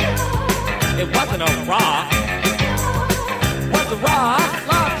rock. It wasn't a rock, it was a rock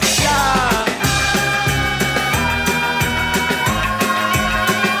lobster.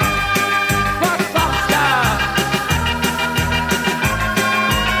 Rock lobster.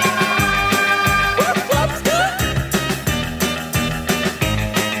 Rock lobster.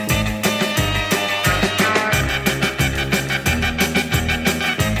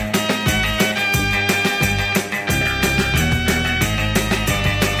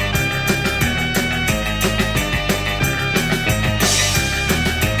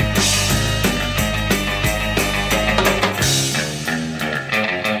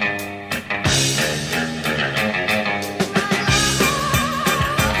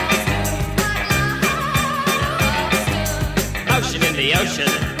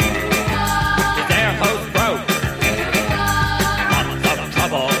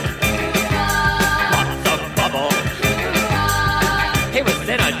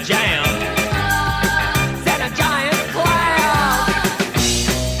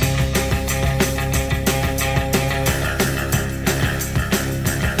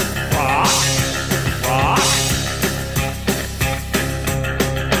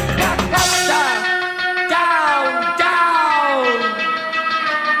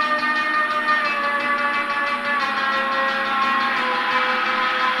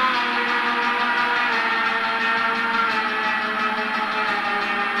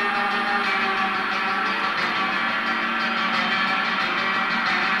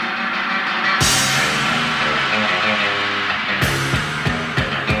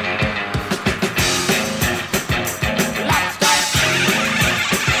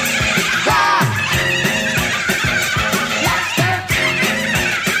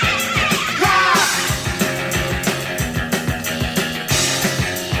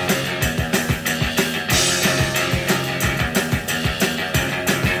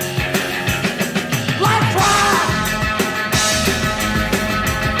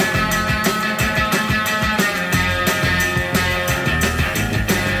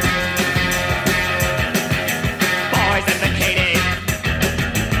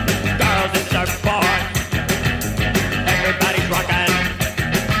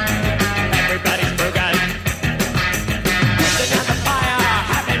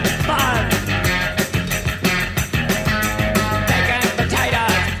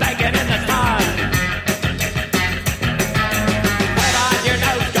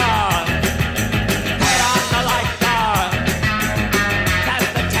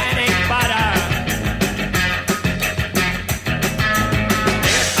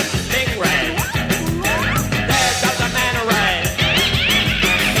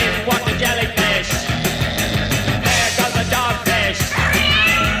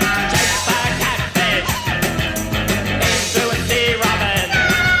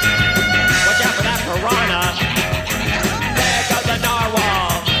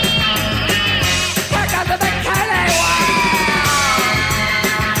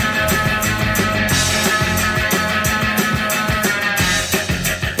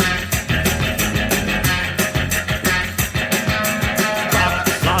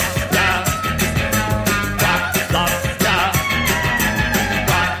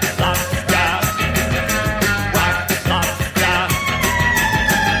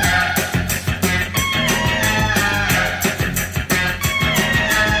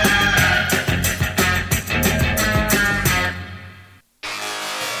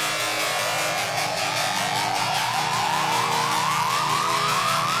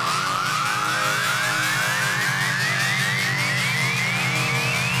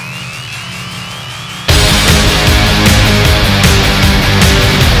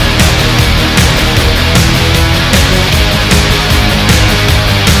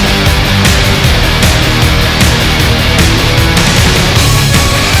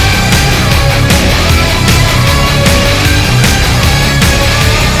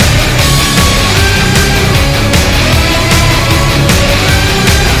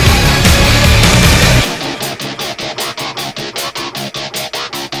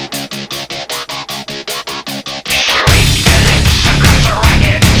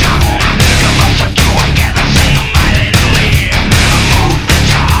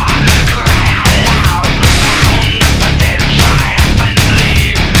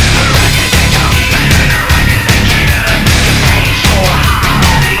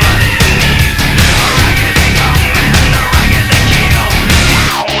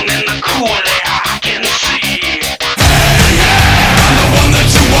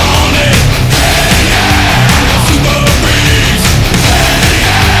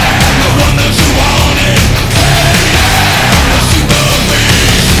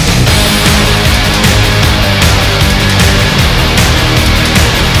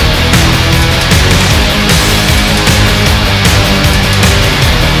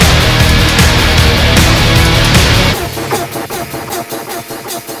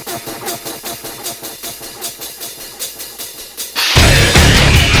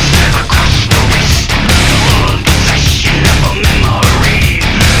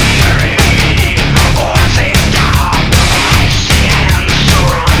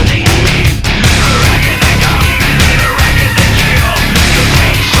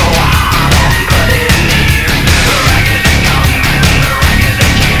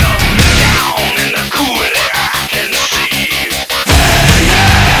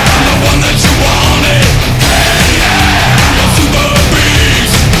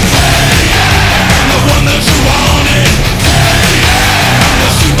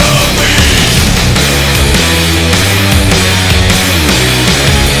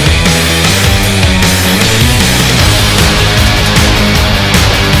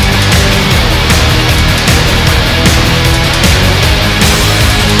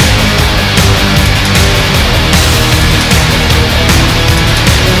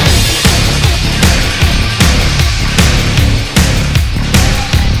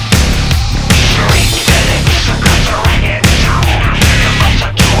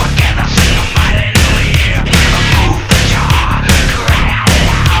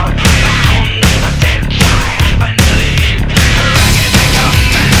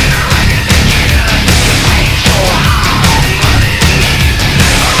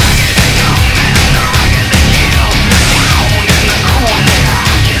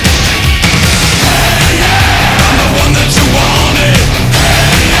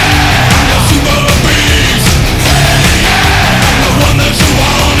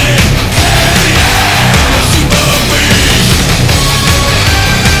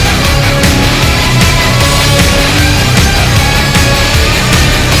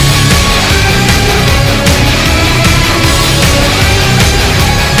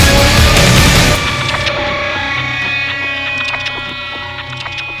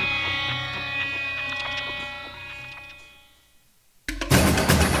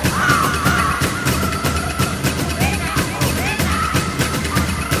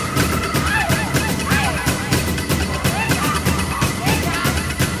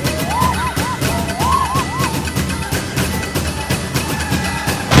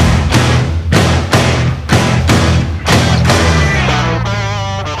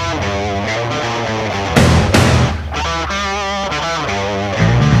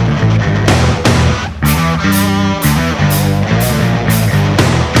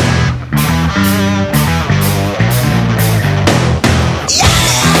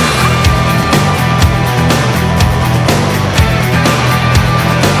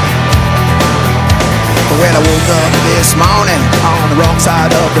 this morning on the wrong side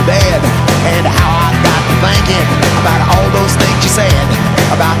of the bed, and how I got to thinking about all those things you said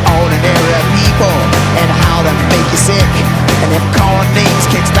about ordinary people and how they make you sick. And if calling names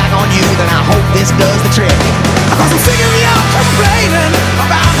kicks back on you, then I hope this does the trick. Cause I'm sick of you complaining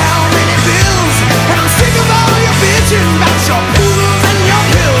about how many bills, and I'm sick of all your bitching about your poodles and your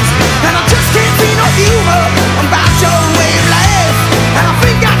pills, and I just can't see no humor about your way of life. And I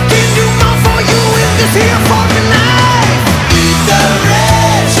think I can do more for you with this here fucking knife. Eat the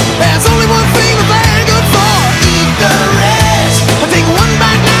rich. There's only one thing that they're good for. Eat the rich. Take one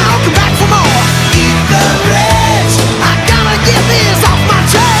bite now, come back for more. Eat the rich. I gotta get this off my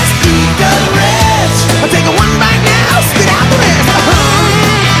chest. Eat the rich. Take one bite now, spit out the rest.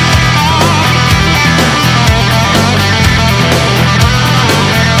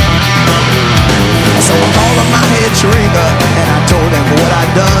 So I called up my head shrinker and I told him what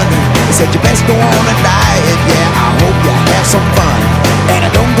I'd done. He said you best go on and diet, yeah, I hope you have some fun. And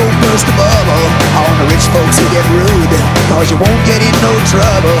I don't go burst the bubble on the rich folks who get rude, cause you won't get in no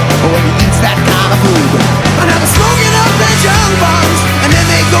trouble when you eat that kind of food. And now they're smoking up their junk bombs, and then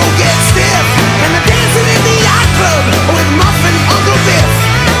they go get stiff, and they're dancing in the yacht club with Muffin Uncle Biff.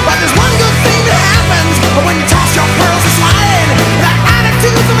 But there's one good thing that happens when you toss your pearls to slide. That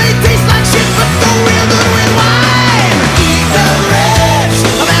attitude may taste like shit, but go real good with wine. Eat the rich.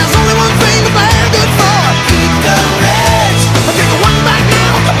 There's only one thing that they're good for. Eat the rich. Take one bite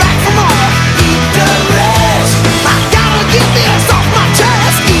now, come back for more. Eat the rich. I gotta get this off my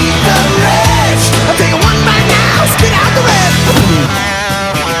chest. Eat the rich. Take one bite now, spit out the rest.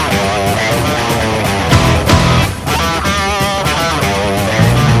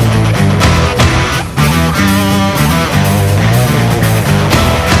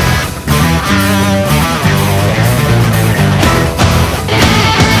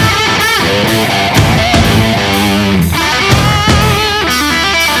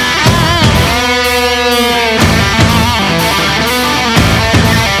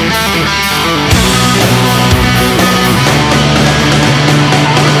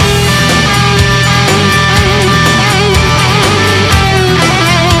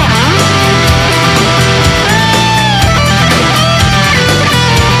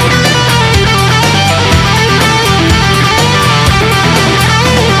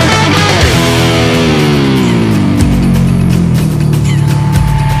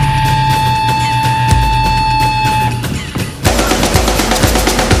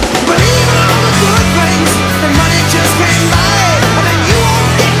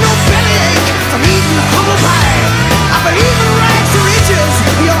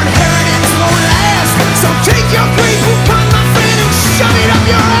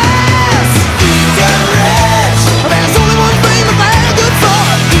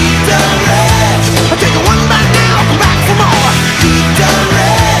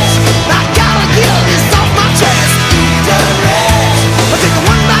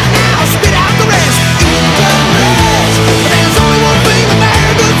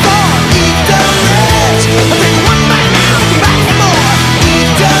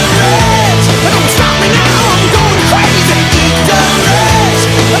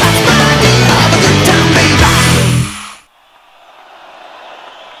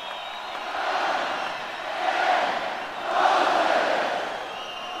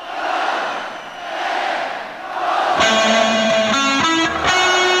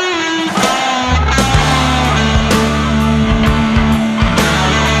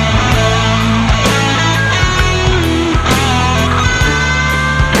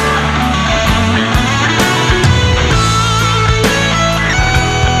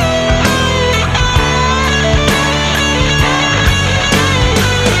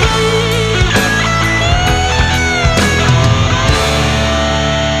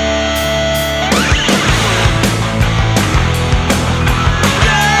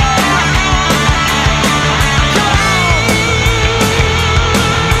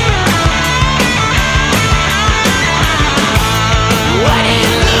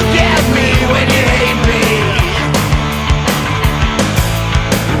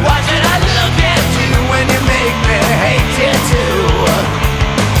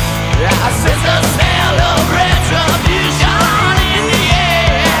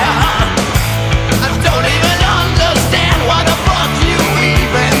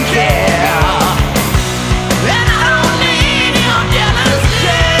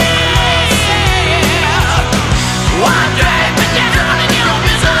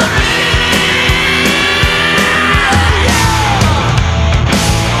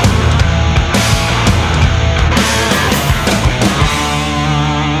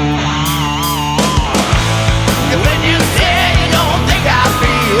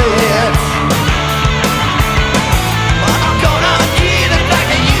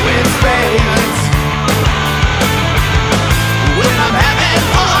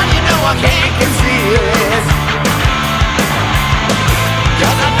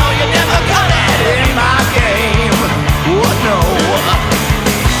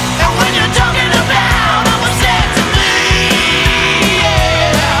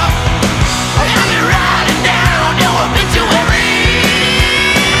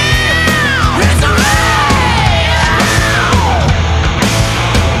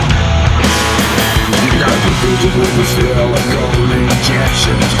 silicone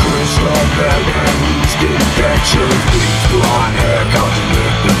injections, crystal bed and yeast infections, bleach blonde hair,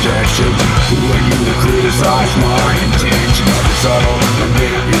 cosmetic projections. Who are you to criticize my intention? Of the subtle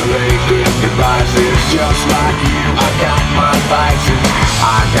manipulated devices. Just like you, I got my vices.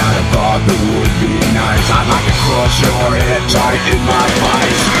 I got a thought that would be nice. I'd like to crush your head tight in my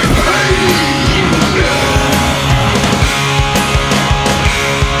vice. Hey, you know.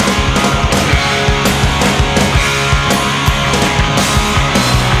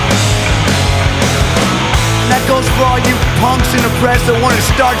 That goes for all you punks in the press that want to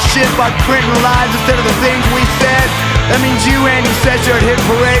start shit by printing lies instead of the things we said. That means you, Andy Setzer at Hit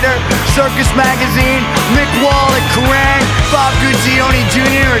Parader, Circus Magazine, Mick Wall at Kerrang, Bob Guccione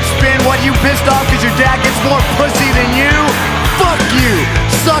Jr. at Spin. What, you pissed off because your dad gets more pussy than you? Fuck you!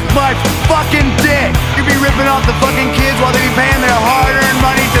 Suck my fucking dick! You be ripping off the fucking kids while they be paying their hard-earned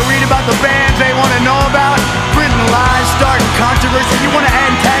money to read about the bands they want to know about? Printing lies, starting controversy. You want to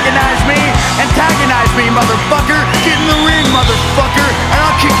antagonize me? Antagonize me, motherfucker! Get in the ring, motherfucker! And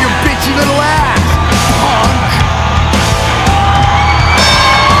I'll kick your bitchy little ass! Punk!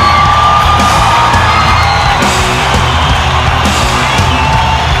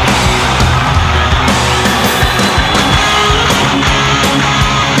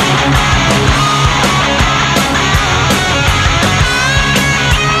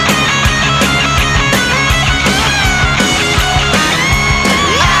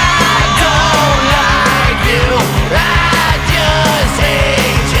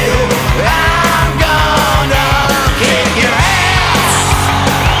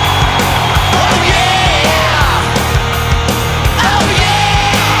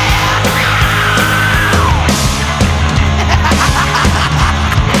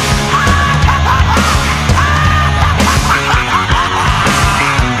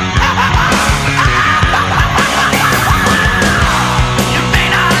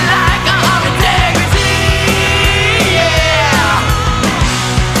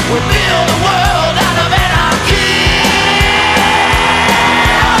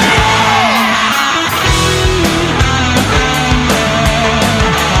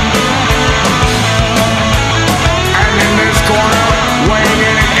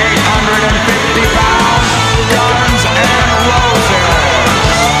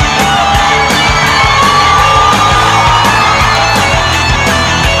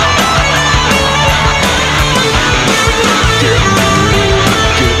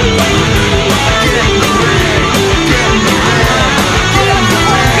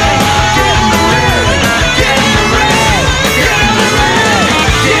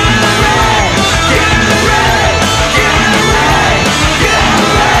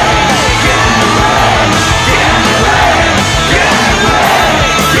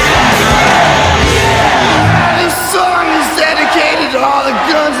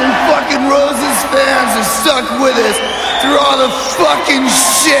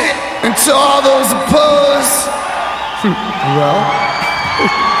 To all those opposed, well,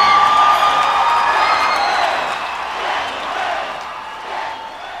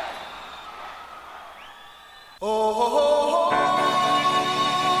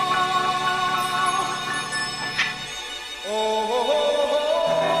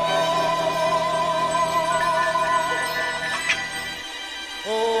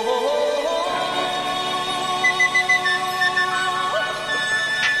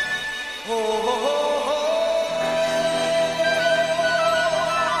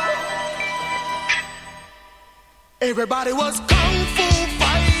 everybody was kung fu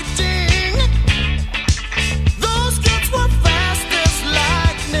fighting. Those kids were fast as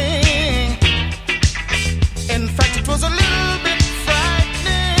lightning. In fact, it was a little bit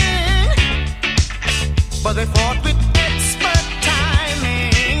frightening, but they fought with expert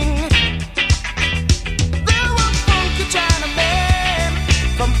timing. There were funky Chinamen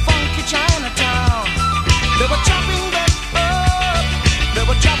from funky Chinatown. They were chopping them up, they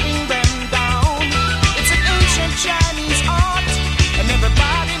were chopping them down. Chinese art, and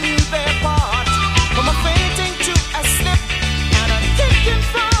everybody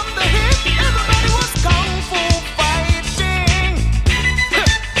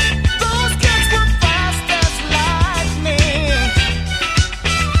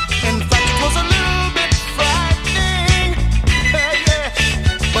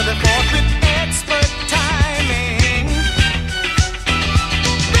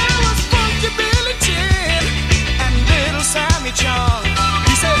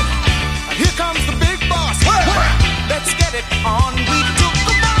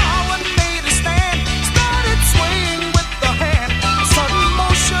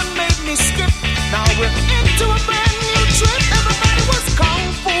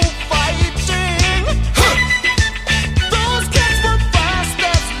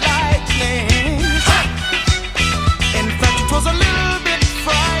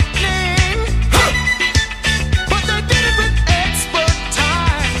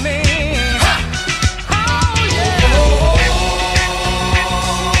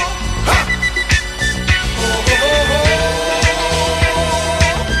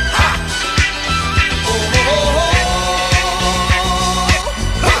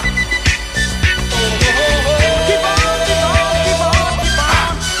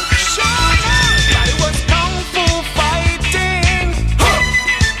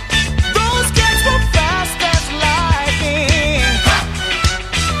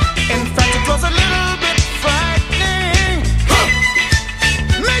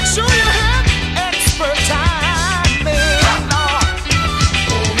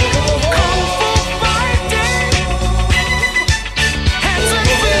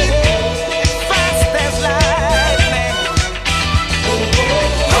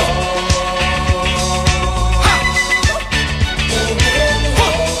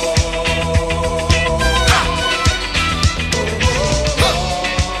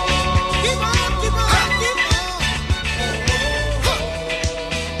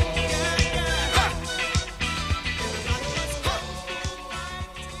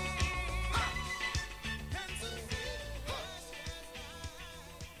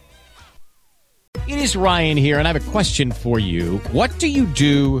It is Ryan here, and I have a question for you. What do you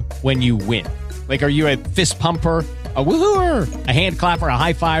do when you win? Like, are you a fist pumper, a woohooer, a hand clapper, a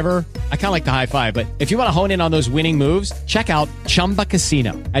high fiver? I kind of like the high five, but if you want to hone in on those winning moves, check out Chumba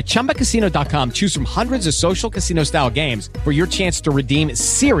Casino. At ChumbaCasino.com, choose from hundreds of social casino style games for your chance to redeem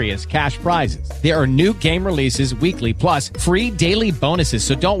serious cash prizes. There are new game releases weekly, plus free daily bonuses.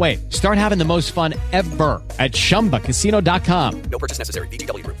 So don't wait. Start having the most fun ever at ChumbaCasino.com. No purchase necessary.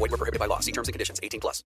 VGW Group. Void where prohibited by law. See terms and conditions. 18+.